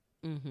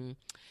 Mm-hmm.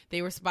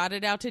 They were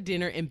spotted out to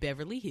dinner in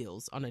Beverly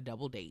Hills on a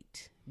double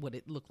date. What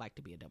it looked like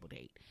to be a double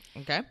date.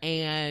 Okay.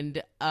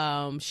 And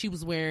she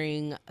was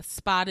wearing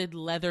spotted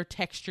leather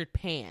textured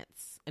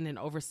pants and an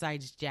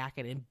oversized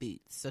jacket and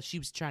boots. So she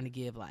was trying to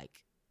give like,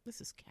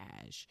 this is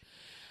cash.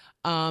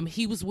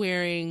 He was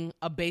wearing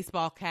a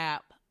baseball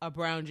cap, a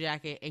brown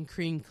jacket, and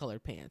cream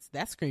colored pants.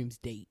 That screams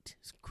date.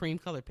 Cream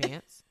colored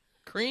pants.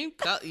 Cream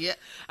color. Yeah.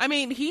 I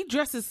mean, he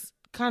dresses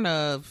kind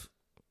of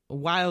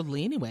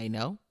wildly anyway,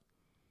 no?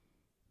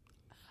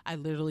 I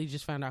literally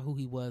just found out who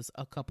he was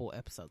a couple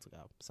episodes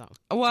ago. So,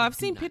 well, I've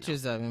seen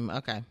pictures of him.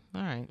 Okay.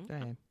 All right. Go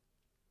ahead.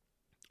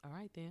 All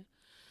right, then.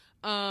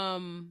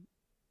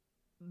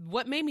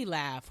 What made me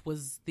laugh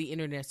was the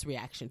internet's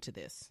reaction to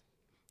this.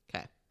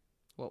 Okay.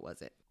 What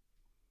was it?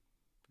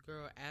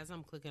 Girl, as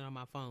I'm clicking on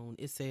my phone,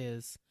 it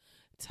says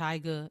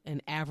Tyga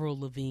and Avril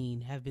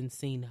Lavigne have been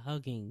seen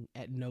hugging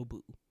at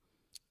Nobu.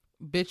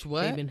 Bitch,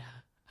 what? They've been...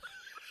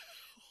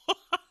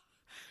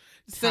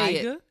 Say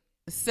Tyga, it.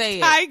 Say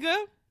it. Tyga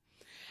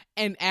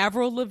and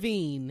Avril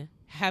Lavigne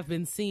have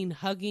been seen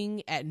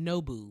hugging at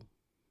Nobu.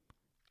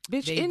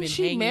 Bitch, They've isn't been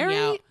she hanging married?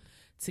 out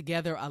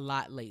together a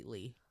lot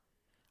lately.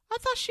 I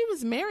thought she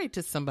was married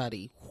to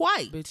somebody.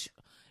 White. Bitch,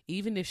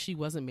 even if she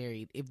wasn't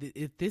married,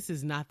 if this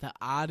is not the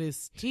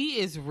oddest He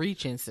is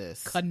reaching,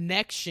 sis.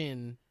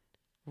 connection.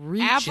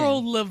 Reaching.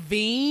 Avril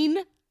Lavigne.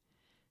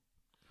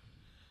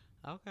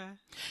 Okay.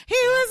 He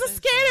was a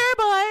skater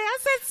boy. I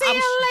said, see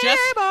you later,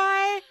 boy.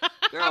 I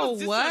Girl, was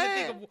just trying to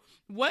think what? of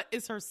what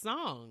is her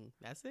song?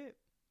 That's it.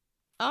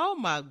 Oh,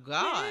 my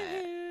God.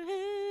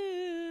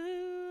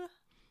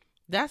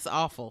 That's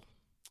awful.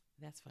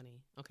 That's funny.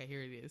 Okay,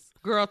 here it is.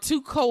 Girl,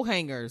 2 coat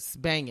hangers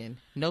banging.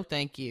 No,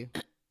 thank you.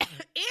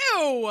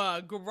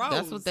 Ew, gross.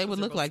 That's what they would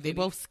look like. They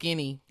both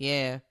skinny.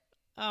 Yeah.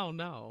 Oh,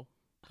 no.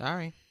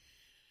 Sorry.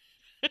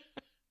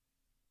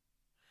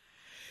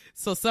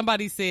 So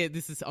somebody said,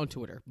 this is on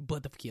Twitter,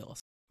 but the kills.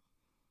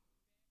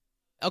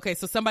 Okay,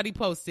 so somebody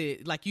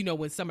posted, like, you know,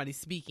 when somebody's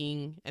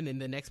speaking and then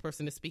the next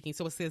person is speaking.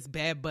 So it says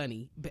Bad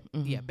Bunny.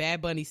 Yeah,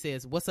 Bad Bunny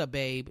says, what's up,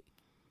 babe?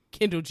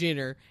 Kendall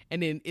Jenner.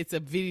 And then it's a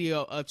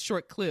video, a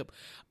short clip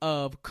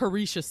of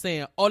Carisha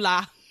saying,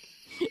 hola.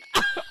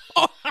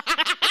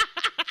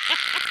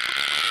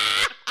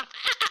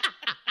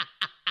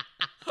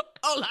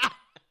 Hola.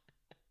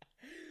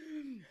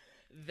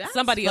 That's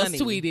Somebody funny.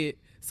 else tweeted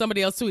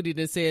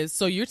and says,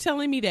 so you're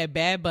telling me that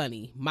Bad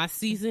Bunny, my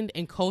seasoned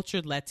and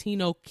cultured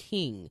Latino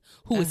king,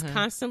 who is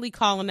constantly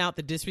calling out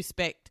the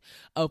disrespect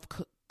of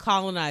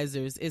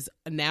colonizers, is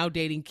now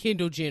dating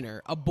Kendall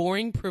Jenner, a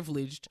boring,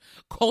 privileged,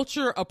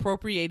 culture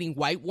appropriating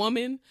white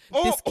woman?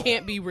 This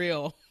can't be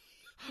real.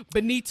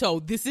 Benito,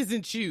 this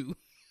isn't you.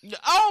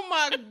 Oh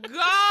my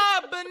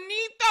God,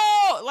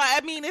 Benito.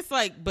 Like, I mean, it's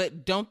like,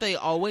 but don't they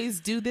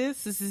always do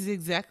this? This is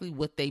exactly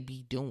what they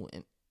be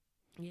doing.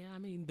 Yeah, I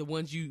mean, the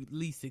ones you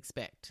least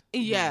expect.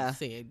 Yeah.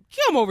 Saying,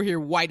 come over here,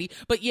 whitey.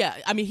 But yeah,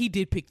 I mean, he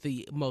did pick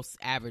the most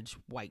average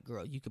white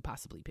girl you could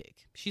possibly pick.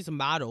 She's a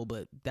model,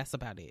 but that's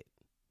about it.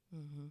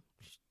 Mm-hmm.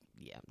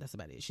 Yeah, that's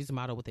about it. She's a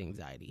model with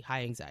anxiety,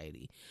 high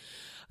anxiety.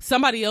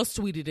 Somebody else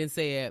tweeted and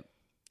said,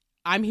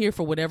 I'm here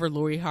for whatever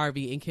Lori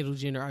Harvey and Kendall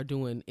Jenner are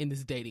doing in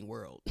this dating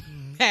world.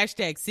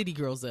 Hashtag City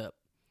Girls Up.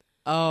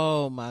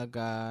 Oh my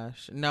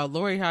gosh. No,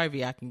 Lori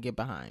Harvey I can get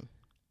behind.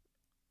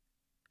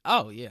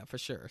 Oh, yeah, for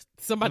sure.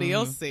 Somebody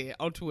else said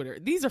on Twitter,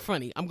 these are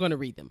funny. I'm going to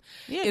read them.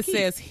 Yeah, it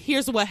says,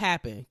 here's what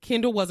happened.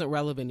 Kendall wasn't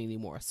relevant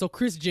anymore, so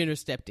Kris Jenner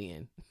stepped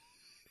in.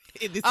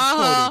 This is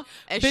quoted.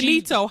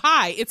 Benito,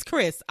 hi, it's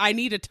Kris. I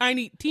need a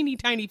teeny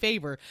tiny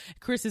favor.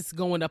 Kris is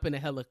going up in a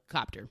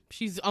helicopter.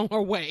 She's on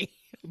her way.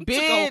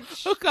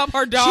 Bitch. To hook up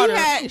her daughter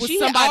with she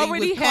somebody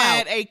already with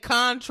had clout. a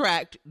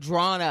contract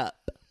drawn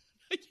up.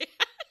 Yes.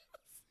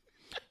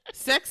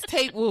 Sex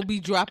tape will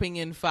be dropping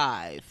in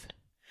 5.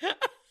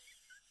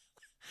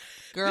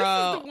 Girl.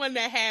 This is the one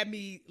that had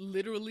me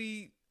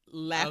literally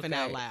laughing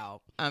out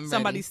loud.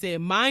 Somebody ready. Said,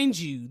 mind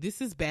you,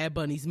 this is Bad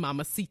Bunny's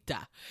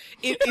Mamacita.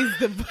 It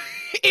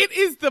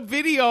is the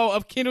video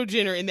of Kendall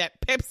Jenner in that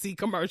Pepsi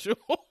commercial.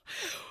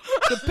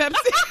 The Pepsi.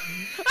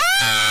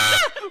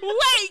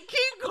 Wait,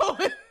 keep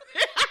going.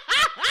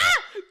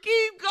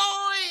 Keep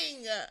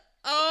going.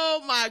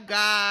 Oh my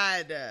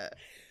God.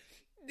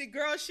 The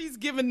girl, she's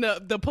giving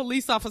the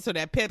police officer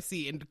that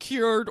Pepsi and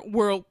cured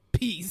world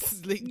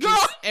peace. Like,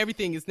 girl,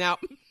 everything is now.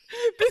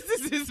 This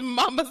is his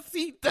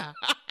Mamacita.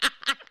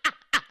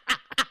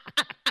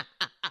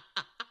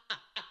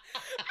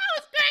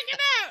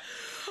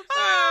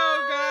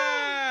 Oh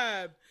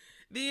God!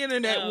 The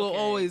internet will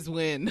always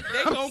win.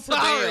 They're gonna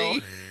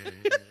prevail.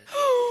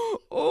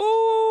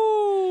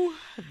 Oh,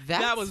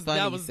 that was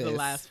sis. the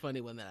last funny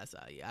one that I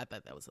saw. Yeah, I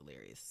thought that was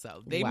hilarious.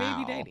 So they may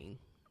be dating.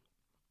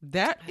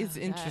 That is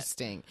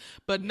interesting,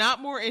 but not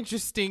more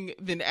interesting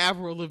than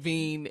Avril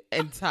Lavigne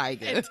and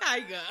Tyga.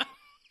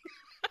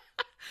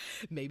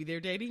 Maybe they're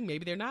dating,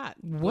 maybe they're not.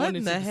 What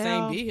in the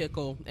hell? Same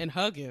vehicle and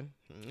hugging.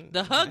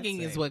 The hugging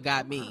is what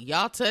got me.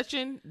 Y'all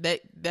touching?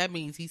 That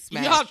means he's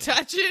smashing. Y'all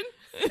touching?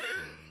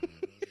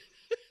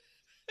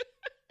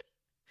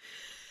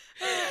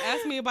 As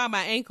ask me about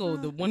my ankle.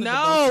 The one.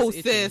 No, of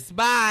the sis.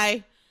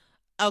 Bye.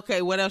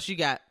 Okay, what else you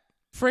got?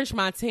 French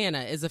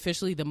Montana is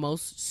officially the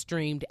most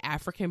streamed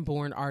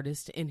African-born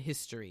artist in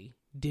history.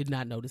 Did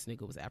not know this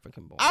nigga was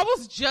African-born. I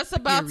was just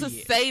about to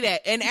say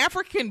that. And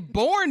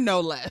African-born,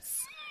 no less.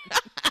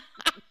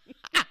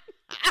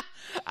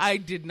 I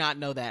did not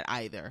know that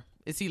either.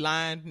 Is he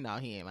lying? No,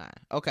 he ain't lying.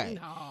 Okay.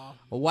 No.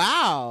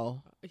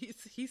 Wow.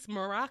 He's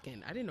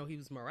Moroccan. I didn't know he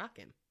was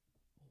Moroccan.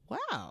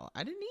 Wow.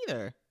 I didn't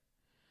either.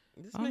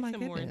 This makes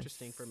him more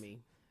interesting for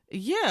me.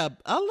 Yeah,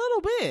 a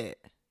little bit.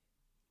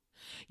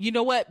 You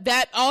know what?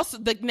 That also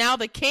now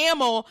the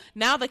camel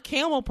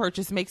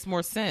purchase makes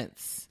more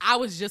sense. I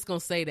was just gonna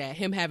say that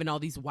him having all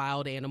these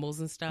wild animals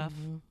and stuff.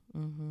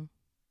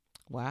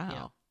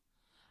 Wow.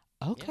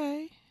 Yeah.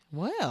 Okay.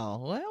 Yeah.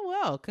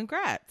 Well.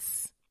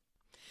 Congrats.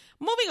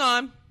 Moving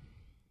on.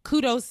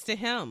 Kudos to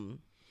him.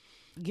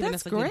 Giving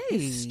us a great.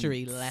 good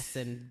history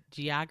lesson,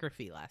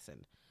 geography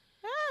lesson.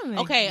 Oh,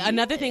 okay,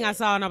 another thing I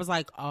saw and I was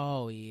like,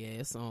 oh yeah,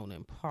 it's on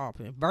and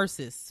popping.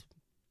 Versus.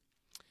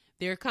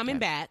 They're coming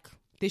back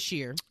this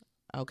year.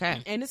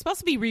 Okay. And it's supposed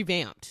to be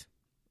revamped.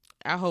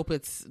 I hope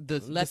it's the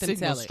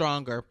signal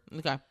stronger.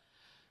 Okay.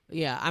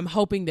 Yeah, I'm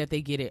hoping that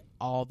they get it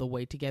all the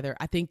way together.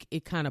 I think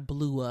it kind of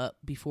blew up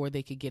before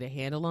they could get a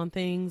handle on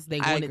things. They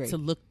want it to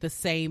look the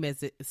same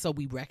as it, so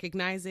we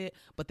recognize it,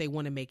 but they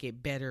want to make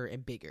it better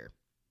and bigger.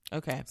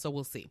 Okay. So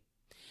we'll see.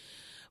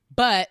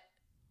 But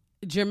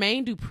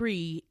Jermaine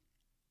Dupri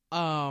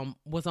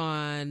was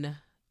on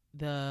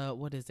the,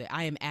 what is it?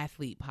 I Am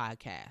Athlete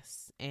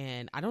podcast.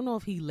 And I don't know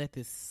if he let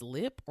this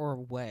slip or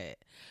what,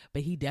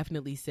 but he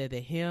definitely said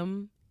that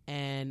him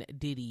and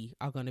Diddy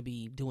are going to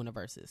be doing a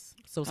versus.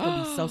 So it's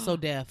going to be So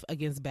Def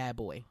against Bad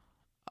Boy.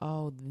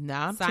 Oh,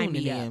 now I'm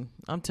tuning in.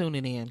 I'm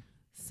tuning in.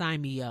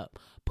 Sign me up.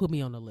 Put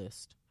me on the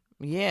list.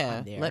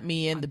 Yeah. Let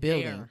me in the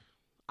building.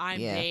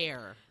 I'm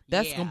there.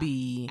 That's going to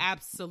be.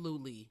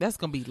 Absolutely. That's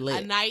going to be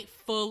lit. A night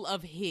full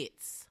of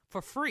hits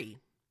for free.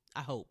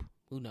 I hope.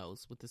 Who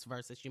knows? With this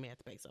versus, you may have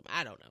to pay something.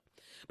 I don't know.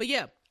 But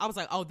yeah, I was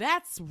like, oh,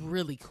 that's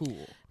really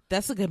cool.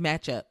 That's a good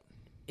matchup.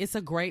 It's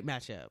a great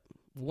matchup.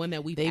 One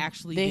that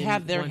they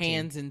have their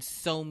hands in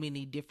so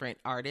many different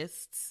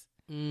artists.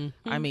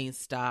 Mm-hmm. I mean,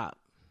 stop.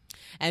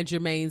 And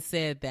Jermaine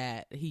said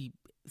that he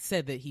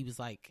was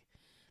like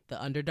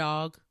the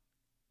underdog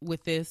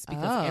with this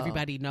because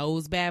everybody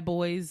knows Bad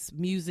Boy's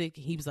music.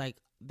 He was like,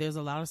 there's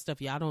a lot of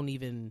stuff y'all don't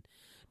even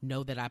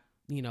know that I,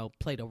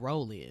 played a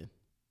role in.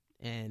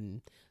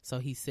 And so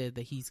he said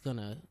that he's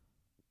gonna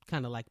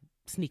kind of like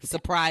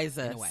surprise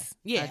us in a way.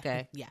 Yeah.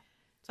 Okay. Yeah.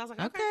 So I was like,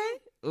 okay.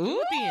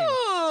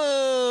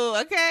 Ooh.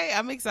 Okay.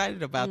 I'm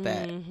excited about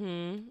that.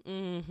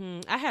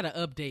 I had an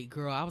update,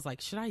 girl. I was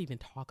like, should I even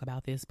talk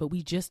about this? But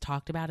we just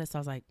talked about it, so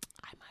I was like,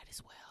 I might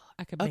as well.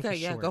 I could make it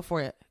short. Go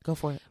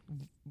for it.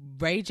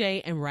 Ray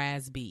J and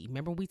Raz B.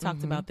 Remember we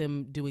talked about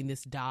them doing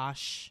this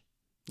Dosh,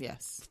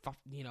 yes,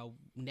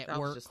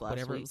 network,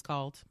 whatever it was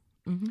called,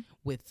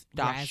 with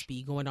Dosh. Raz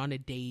B going on a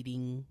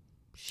dating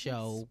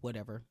show,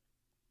 whatever,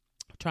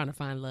 trying to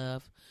find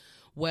love.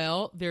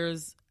 Well,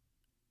 there's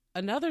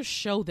another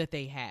show that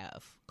they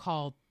have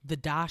called the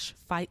Dosh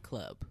Fight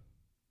Club,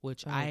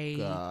 which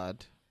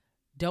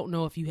don't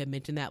know if you had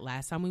mentioned that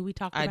last time we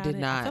talked about it. I did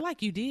not. I feel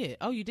like you did.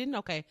 Oh, you didn't?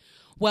 Okay.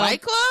 Well,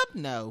 Fight Club?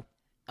 No.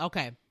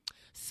 Okay.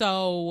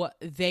 So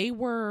they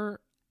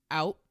were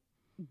out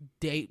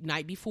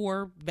night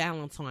before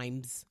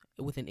Valentine's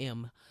with an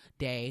M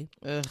day.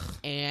 Ugh.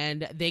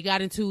 And they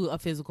got into a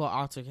physical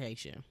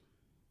altercation.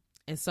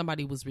 And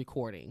somebody was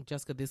recording.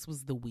 Jessica, this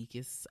was the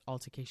weakest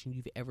altercation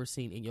you've ever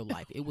seen in your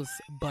life. It was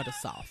butter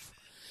soft.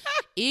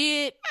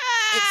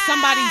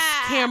 Somebody's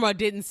camera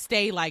didn't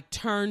stay like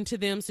turned to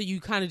them, so you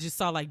kind of just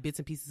saw like bits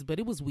and pieces, but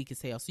it was weak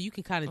as hell. So you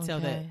can kind of tell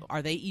that,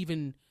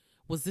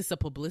 was this a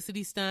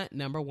publicity stunt?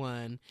 Number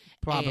one.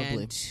 Probably.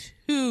 And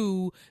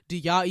two, do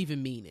y'all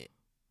even mean it?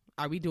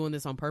 Are we doing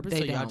this on purpose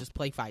or y'all just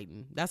play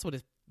fighting? That's what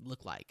it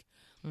looked like.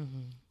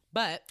 Mm-hmm.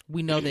 But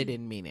we know they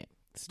didn't mean it.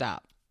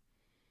 Stop.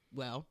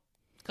 Well,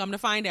 come to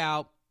find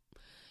out,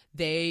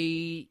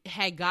 they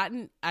had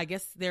gotten, I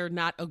guess they're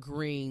not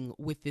agreeing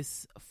with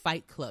this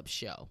Fight Club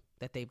show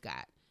that they've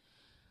got.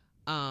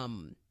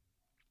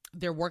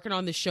 They're working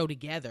on this show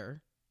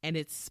together, and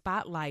it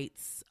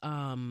spotlights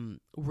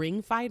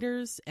ring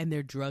fighters and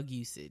their drug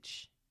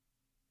usage.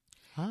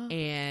 Huh.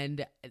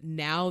 And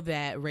now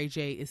that Ray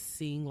J is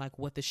seeing like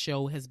what the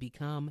show has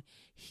become,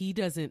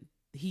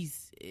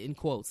 he's in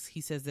quotes,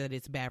 he says that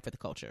it's bad for the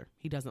culture.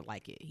 He doesn't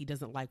like it. He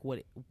doesn't like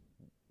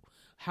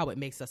how it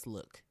makes us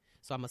look.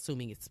 So I'm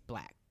assuming it's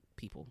black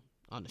people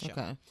on the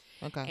show.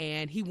 Okay.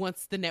 And he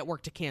wants the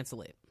network to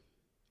cancel it.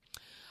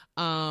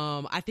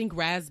 I think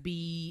Raz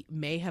B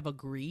may have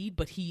agreed,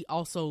 but he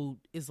also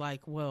is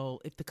like,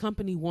 well, if the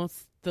company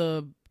wants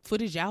the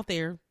footage out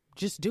there,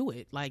 just do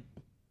it. Like,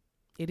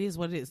 it is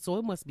what it is. So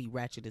it must be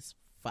ratchet as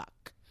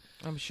fuck.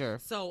 I'm sure.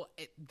 So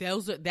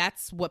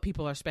that's what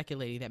people are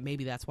speculating, that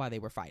maybe that's why they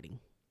were fighting.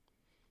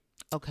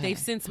 Okay. They've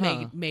since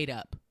made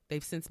up.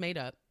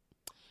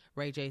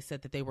 Ray J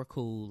said that they were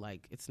cool.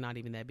 Like, it's not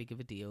even that big of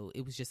a deal.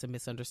 It was just a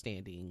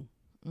misunderstanding.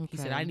 He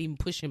said, I didn't even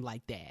push him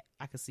like that.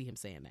 I could see him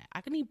saying that.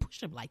 I couldn't even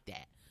push him like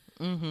that.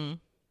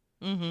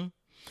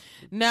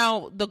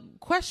 Now, the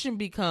question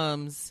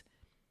becomes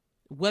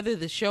whether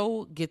the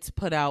show gets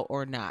put out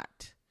or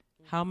not.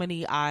 How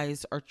many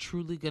eyes are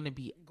truly going to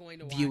be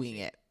viewing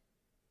it?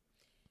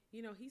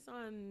 You know, he's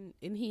on,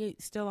 and he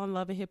still on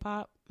Love and Hip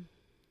Hop,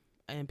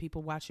 and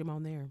people watch him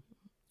on there.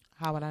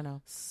 How would I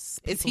know?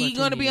 Is he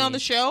going to be on the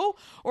show,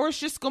 or it's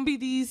just going to be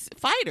these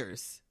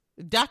fighters,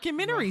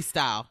 documentary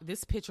style?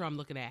 This picture I'm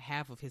looking at,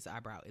 half of his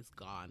eyebrow is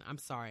gone. I'm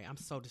sorry. I'm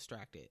so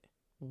distracted.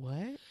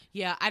 What?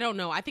 Yeah, I don't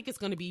know. I think it's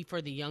going to be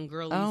for the young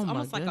girlies. Oh,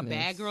 almost like a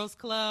Bad Girls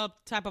Club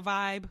type of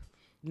vibe.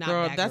 Not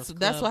Girl, Bad that's Girls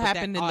Club, what but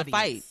happened that in the audience.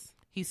 fight.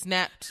 He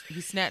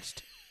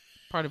snatched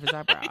part of his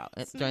eyebrow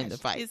during the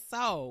fight. It's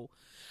so.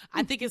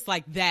 I think it's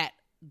like that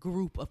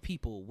group of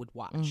people would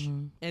watch,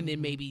 and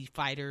then maybe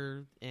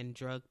fighter and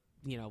drug,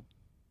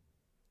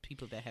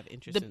 people that have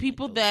interest. The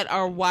people that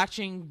are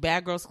watching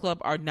Bad Girls Club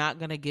are not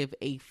going to give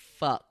a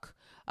fuck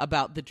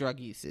about the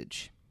drug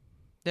usage.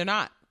 They're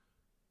not.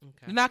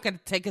 Okay. They're not going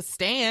to take a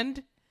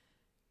stand.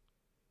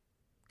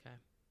 Okay.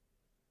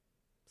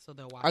 So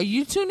they'll watch. Are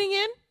you tuning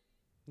in?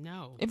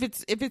 No. If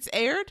it's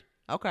aired?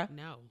 Okay.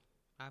 No.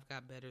 I've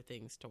got better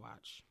things to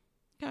watch.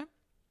 Okay.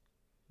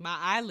 My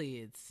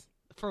eyelids,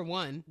 for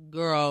one.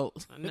 Girl.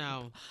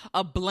 No.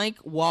 A blank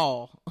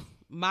wall.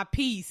 My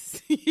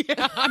piece.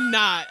 Yeah, I'm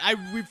not. I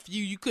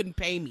refuse. You couldn't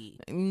pay me.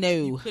 No.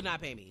 You could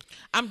not pay me.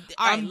 I'm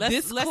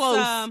let's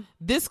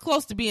this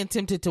close to being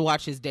tempted to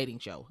watch his dating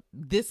show.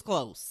 This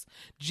close.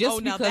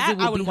 Just because it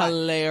would be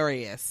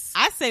hilarious.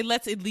 I say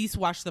let's at least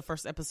watch the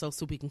first episode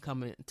so we can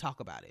come and talk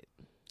about it.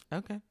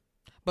 Okay.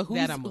 But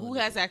who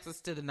has access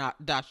to the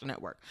Dasha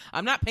network?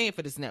 I'm not paying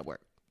for this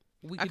network.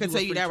 I can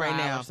tell you that right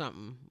now. Or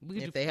something.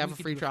 If they have a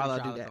free trial,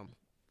 I'll do that.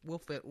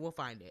 We'll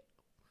find it.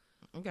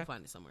 Okay. We'll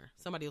find it somewhere.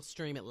 Somebody will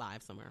stream it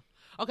live somewhere.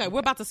 Okay, we're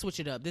about to switch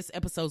it up. This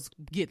episode's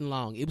getting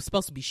long. It was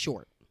supposed to be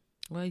short.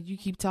 Well, you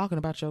keep talking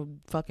about your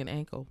fucking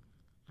ankle.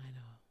 I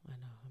know.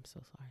 I'm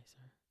so sorry,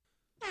 sir.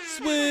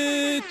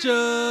 Switch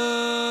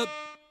up.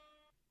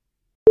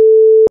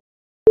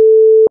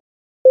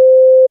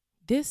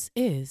 This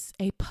is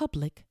a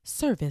public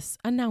service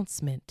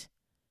announcement.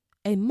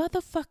 A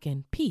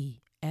motherfucking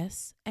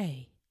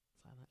PSA.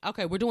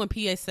 Okay, we're doing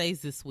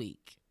PSAs this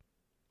week.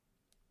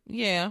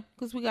 Yeah,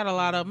 because we got a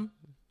lot of them.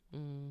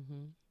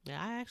 Mm-hmm.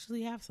 Yeah, I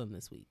actually have some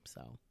this week,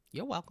 so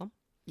you're welcome.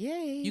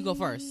 Yay. You go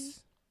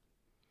first.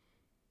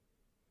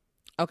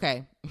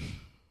 Okay.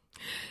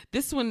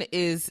 This one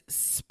is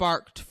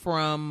sparked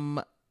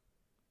from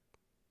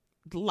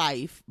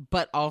life,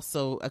 but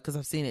also because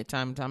I've seen it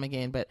time and time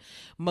again, but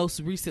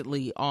most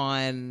recently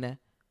on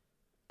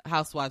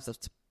Housewives of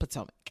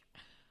Potomac.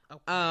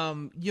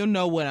 Okay. You'll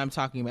know what I'm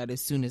talking about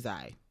as soon as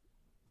I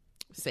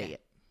say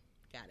it.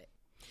 Got it.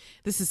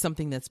 This is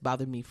something that's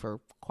bothered me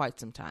for quite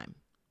some time.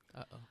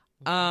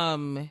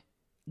 Uh-oh.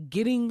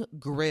 Getting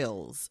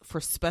grills for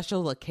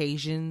special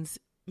occasions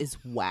is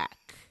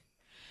whack.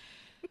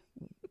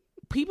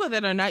 People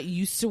that are not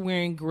used to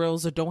wearing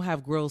grills or don't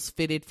have grills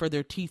fitted for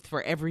their teeth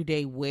for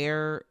everyday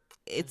wear,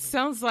 it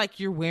sounds like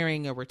you're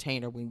wearing a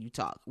retainer when you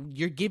talk.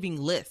 You're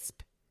giving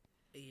lisp.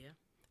 Yeah.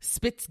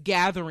 Spit's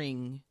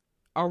gathering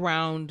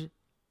around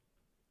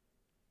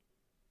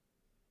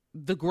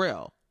the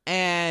grill.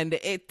 And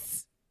it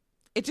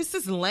just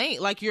is lame.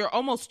 Like you're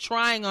almost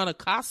trying on a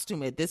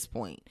costume at this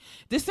point.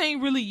 This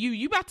ain't really you.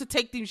 You about to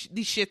take these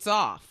shits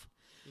off.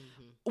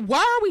 Mm-hmm. Why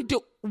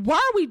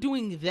are we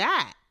doing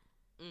that?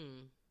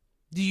 Mm.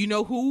 Do you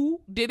know who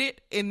did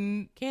it?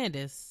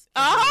 Candace.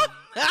 Oh,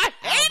 I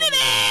hated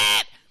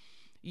it.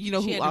 You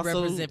know she who had to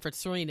also represent for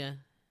Serena.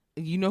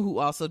 You know who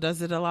also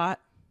does it a lot?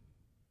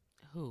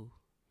 Who?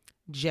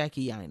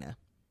 Jackie Aina.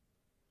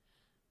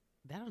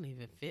 That don't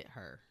even fit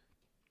her.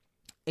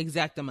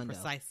 Exactamundo.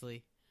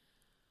 Precisely.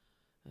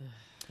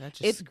 That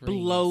just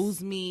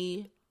blows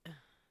me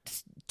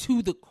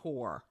to the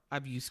core.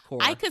 I've used core.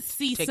 I could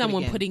see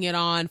someone putting it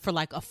on for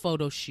like a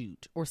photo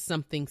shoot or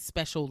something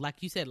special,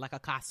 like you said, like a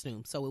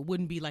costume. So it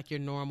wouldn't be like your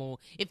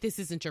normal, if this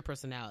isn't your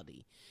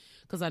personality.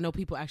 Because I know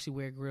people actually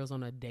wear grills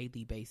on a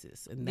daily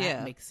basis, and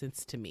that makes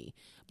sense to me.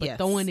 But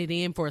throwing it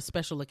in for a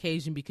special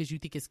occasion because you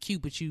think it's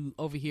cute, but you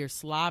over here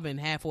slobbing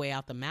halfway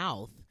out the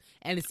mouth,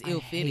 and it's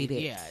ill-fitted.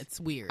 Yeah, it's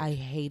weird. I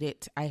hate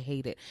it.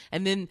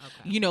 And then,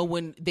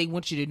 when they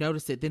want you to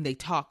notice it, then they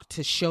talk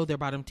to show their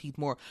bottom teeth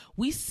more.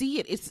 We see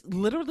it. It's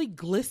literally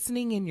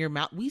glistening in your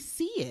mouth. We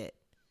see it.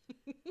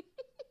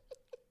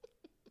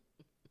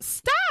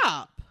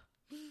 Stop.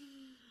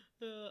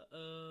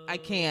 I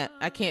can't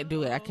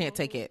do it. I can't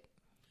take it.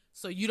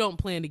 So you don't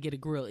plan to get a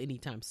grill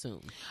anytime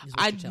soon?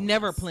 I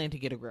never plan to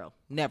get a grill.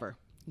 Never.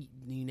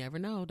 You never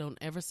know. Don't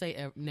ever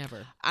say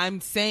never.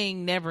 I'm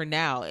saying never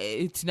now.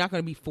 It's not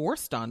going to be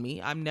forced on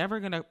me. I'm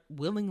never going to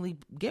willingly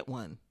get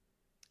one.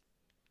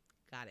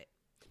 Got it.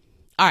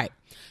 All right.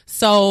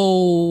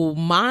 So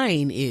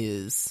mine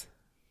is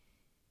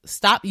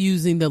stop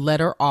using the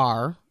letter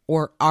R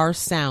or R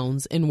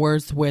sounds in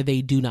words where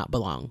they do not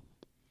belong.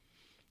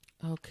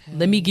 Okay.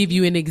 Let me give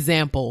you an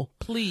example,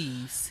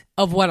 please,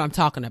 of what I'm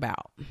talking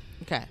about.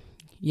 Okay.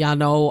 Y'all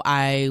know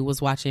I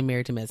was watching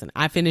Married to Medicine.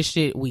 I finished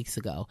it weeks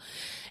ago.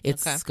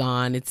 It's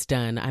gone. It's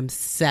done. I'm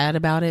sad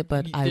about it,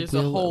 but There's I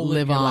will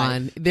live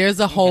on. life. There's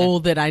a hole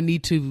that I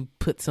need to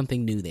put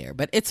something new there,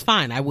 but it's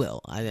fine. I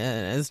will.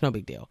 It's no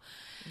big deal.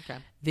 Okay.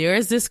 There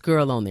is this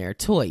girl on there,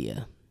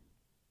 Toya.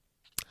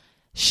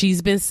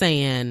 She's been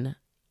saying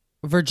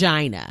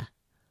vagina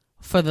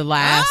for the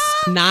last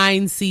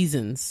 9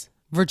 seasons.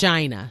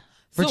 Vagina.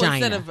 So Vagina.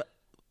 instead of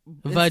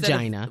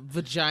vagina,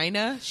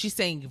 she's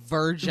saying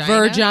virgina.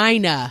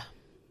 Virgina.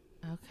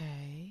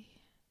 Okay.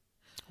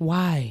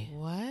 Why?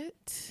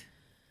 What?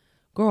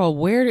 Girl,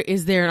 where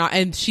is there?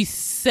 And she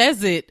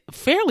says it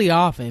fairly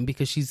often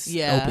because she's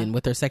open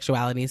with her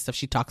sexuality and stuff.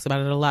 She talks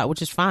about it a lot,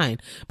 which is fine.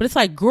 But it's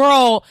like,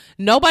 girl,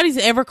 nobody's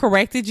ever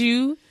corrected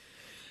you.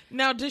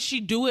 Now, does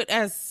she do it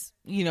as,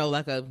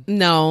 like a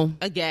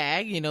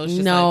gag? It's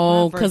just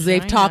no, like, because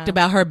they've talked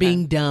about her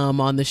being dumb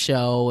on the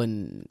show,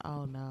 and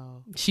oh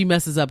no, she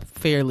messes up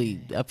fairly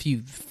a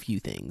few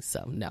things.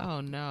 So no. Oh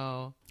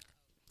no.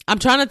 I'm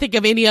trying to think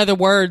of any other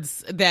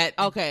words that.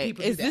 Okay,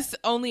 is this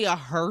only a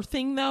her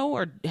thing though,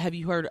 or have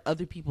you heard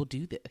other people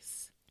do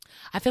this?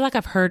 I feel like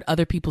I've heard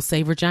other people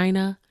say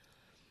vagina.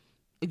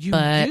 You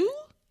do?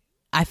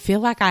 I feel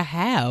like I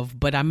have,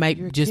 but I might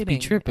be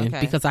tripping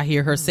because I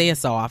hear her say it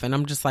so often.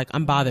 I'm just like,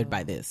 I'm bothered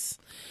by this.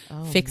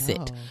 Fix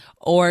it.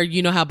 Or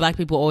you know how black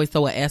people always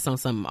throw an S on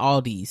something,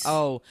 Aldi's.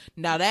 Oh,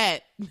 now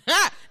that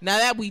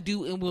we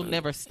do, and we'll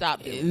never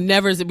stop doing it.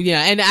 Never,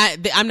 yeah. And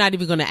I'm not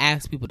even going to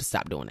ask people to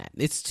stop doing that.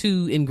 It's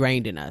too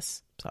ingrained in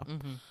us. So.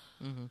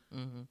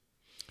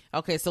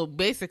 Okay, so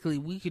basically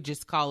we could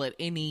just call it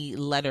any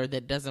letter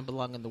that doesn't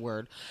belong in the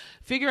word.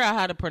 Figure out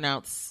how to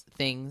pronounce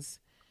things.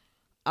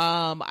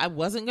 I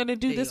wasn't going to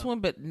do this one,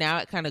 but now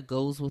it kind of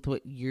goes with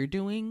what you're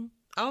doing.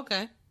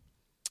 Okay.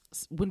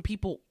 When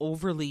people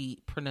overly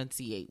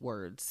pronunciate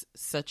words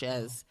such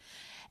as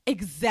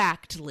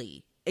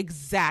exactly,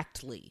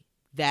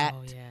 that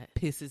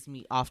pisses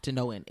me off to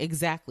no end.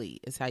 Exactly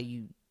is how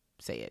you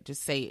say it.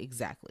 Just say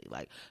exactly.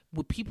 Like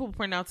when people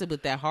pronounce it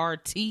with that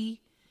hard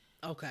T.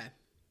 Okay.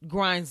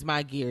 Grinds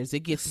my gears. It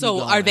gets me So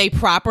going. are they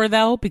proper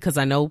though? Because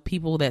I know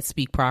people that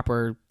speak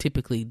proper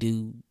typically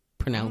do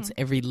pronounce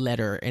every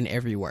letter and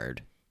every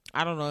word.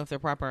 I don't know if they're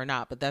proper or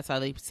not, but that's how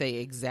they say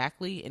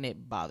exactly, and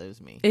it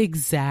bothers me.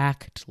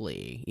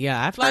 Exactly.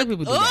 Yeah, I've heard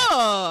people do that.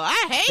 Oh,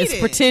 I hate it. It's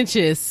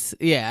pretentious.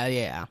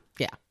 Yeah.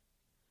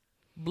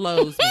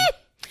 Blows me.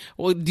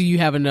 Well, do you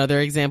have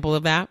another example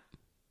of that?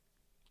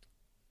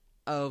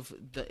 Of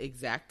the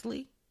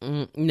exactly?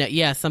 No,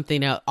 yeah,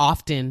 something else.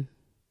 Often.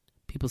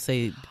 People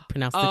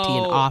pronounce the T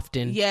in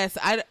often. Yes,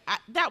 I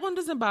that one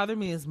doesn't bother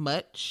me as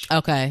much.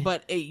 Okay.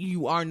 But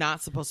you are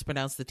not supposed to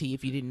pronounce the T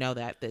if you didn't know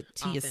that. The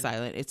T often. is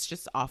silent. It's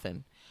just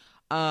often.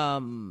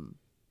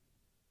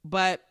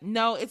 But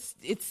no, it's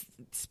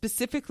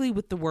specifically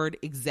with the word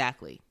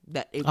exactly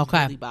that it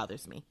really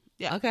bothers me.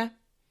 Yeah. Okay.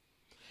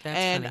 That's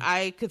and funny.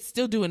 I could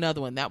still do another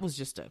one. That was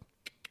just a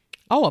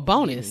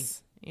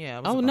bonus.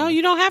 Yeah. Oh, no,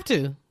 you don't have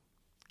to.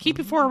 Keep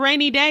it for a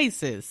rainy day,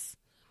 sis.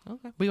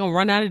 Okay. We're going to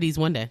run out of these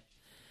one day.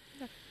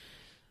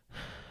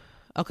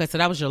 Okay, so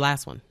that was your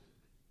last one.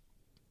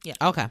 Yeah.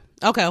 Okay.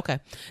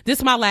 This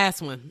is my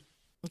last one.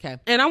 Okay.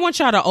 And I want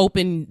y'all to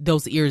open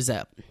those ears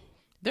up.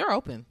 They're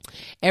open.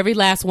 Every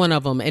last one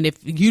of them. And if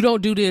you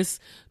don't do this,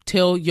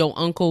 tell your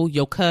uncle,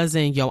 your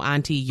cousin, your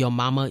auntie, your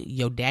mama,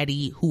 your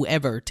daddy,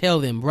 whoever. Tell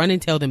them. Run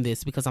and tell them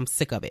this because I'm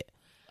sick of it.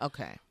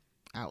 Okay.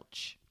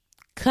 Ouch.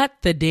 Cut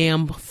the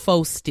damn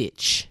faux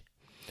stitch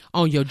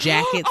on your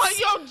jackets. On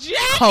your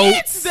jackets?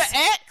 Coats. The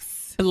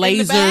X?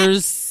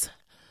 Blazers.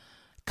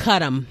 Cut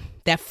them.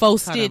 That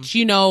faux stitch,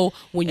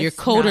 when your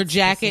coat or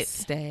jacket,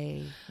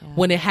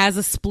 when it has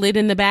a split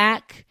in the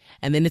back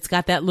and then it's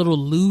got that little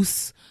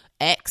loose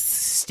X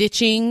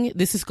stitching.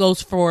 This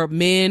goes for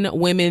men,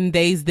 women,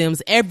 theys,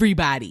 thems,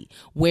 everybody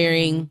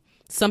wearing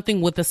something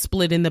with a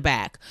split in the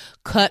back.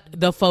 Cut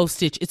the faux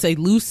stitch. It's a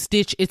loose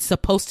stitch. It's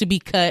supposed to be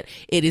cut.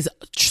 It is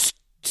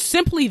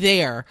simply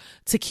there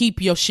to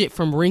keep your shit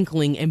from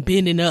wrinkling and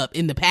bending up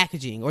in the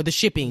packaging or the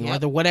shipping or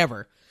the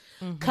whatever.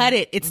 Cut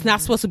it. It's not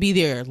supposed to be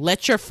there.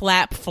 Let your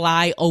flap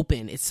fly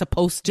open. It's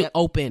supposed to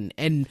open,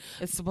 and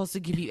it's supposed to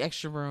give you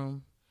extra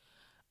room.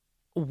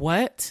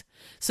 What?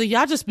 So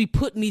y'all just be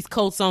putting these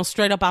coats on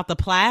straight up out the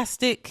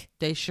plastic?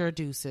 They sure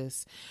do,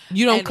 sis.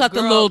 You don't cut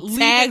the little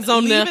tags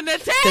on the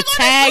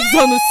tags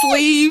on the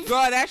sleeve.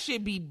 Girl, that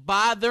should be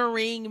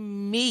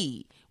bothering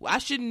me. I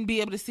shouldn't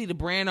be able to see the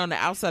brand on the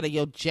outside of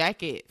your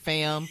jacket,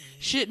 fam.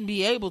 Shouldn't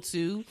be able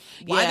to.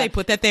 Why they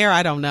put that there,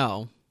 I don't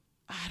know.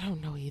 I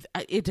don't know either.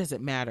 It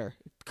doesn't matter.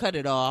 Cut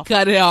it off.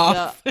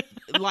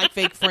 Like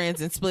fake friends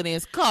and split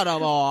ends. Cut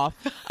them off.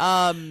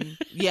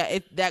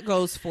 That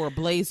goes for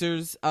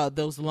blazers.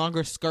 Those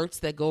longer skirts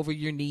that go over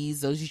your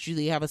knees. Those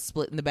usually have a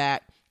split in the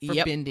back for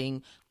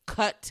bending.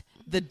 Cut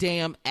the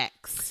damn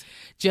X.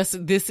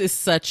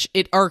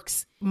 It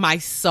irks my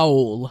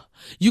soul.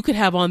 You could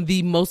have on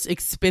the most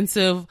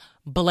expensive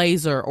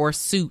blazer or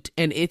suit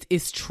and it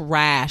is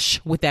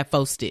trash with that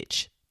faux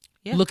stitch.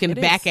 Looking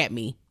back at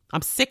me.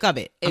 I'm sick of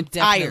it. I'm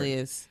tired. Definitely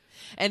is.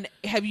 And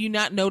have you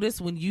not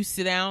noticed when you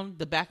sit down,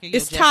 the back of your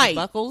jacket tight.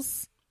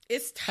 buckles?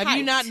 It's tight. Have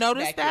you not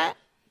noticed that?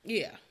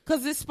 Yeah.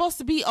 Because it's supposed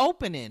to be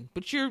opening,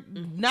 but you're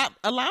not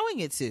allowing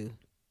it to.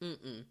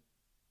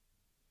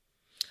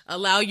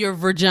 Allow your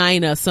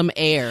vagina some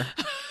air.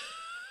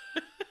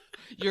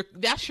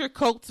 That's your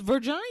coat's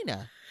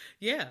vagina.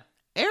 Yeah.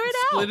 Air it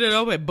Split out. it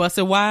open, bust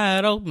it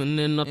wide open,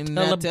 and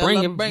tell her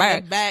bring it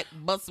back.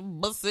 Bust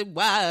it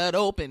wide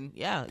open.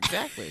 Yeah,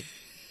 exactly.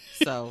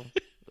 So,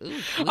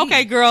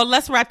 okay, girl,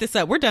 let's wrap this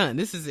up. We're done.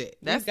 This is it.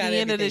 That's the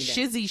end of the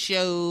Shizzy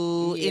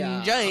show. Yeah.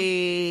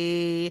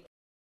 Enjoy.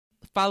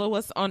 Follow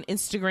us on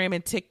Instagram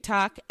and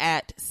TikTok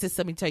at Sis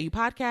Let Me Tell You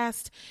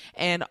Podcast.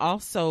 And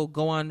also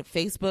go on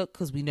Facebook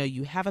because we know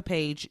you have a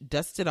page.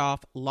 Dust it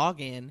off, log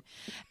in,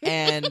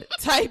 and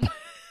type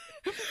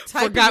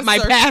Forgot my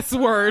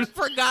password.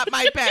 Forgot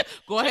my password.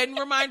 Go ahead and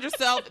remind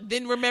yourself.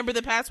 Then remember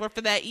the password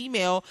for that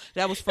email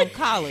that was from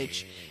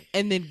college.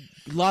 And then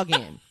log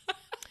in.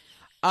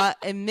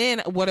 And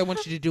then what I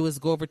want you to do is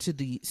go over to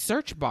the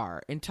search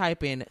bar and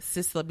type in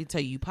Sis Let Me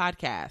Tell You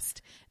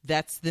Podcast.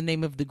 That's the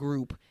name of the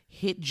group.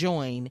 Hit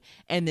join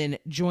and then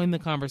join the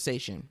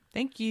conversation.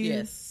 Thank you.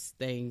 Yes,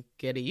 thank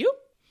you.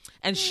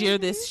 And share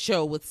this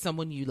show with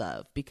someone you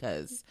love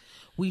because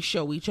we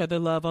show each other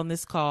love on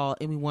this call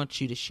and we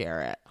want you to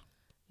share it.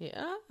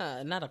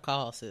 Yeah, not a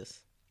call, sis.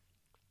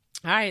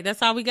 All right,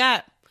 that's all we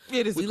got.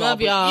 It is. We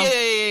love y'all.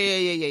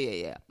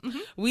 Yeah. Mm-hmm.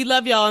 We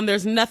love y'all, and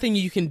there's nothing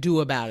you can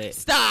do about it.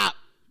 Stop.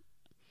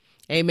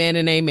 Amen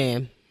and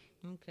amen.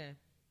 Okay.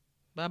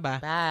 Bye-bye.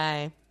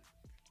 Bye.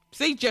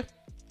 See ya.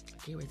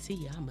 Guarantee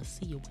you, I'ma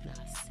see you when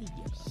I see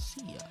you.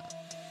 See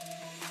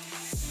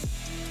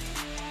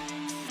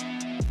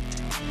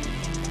ya.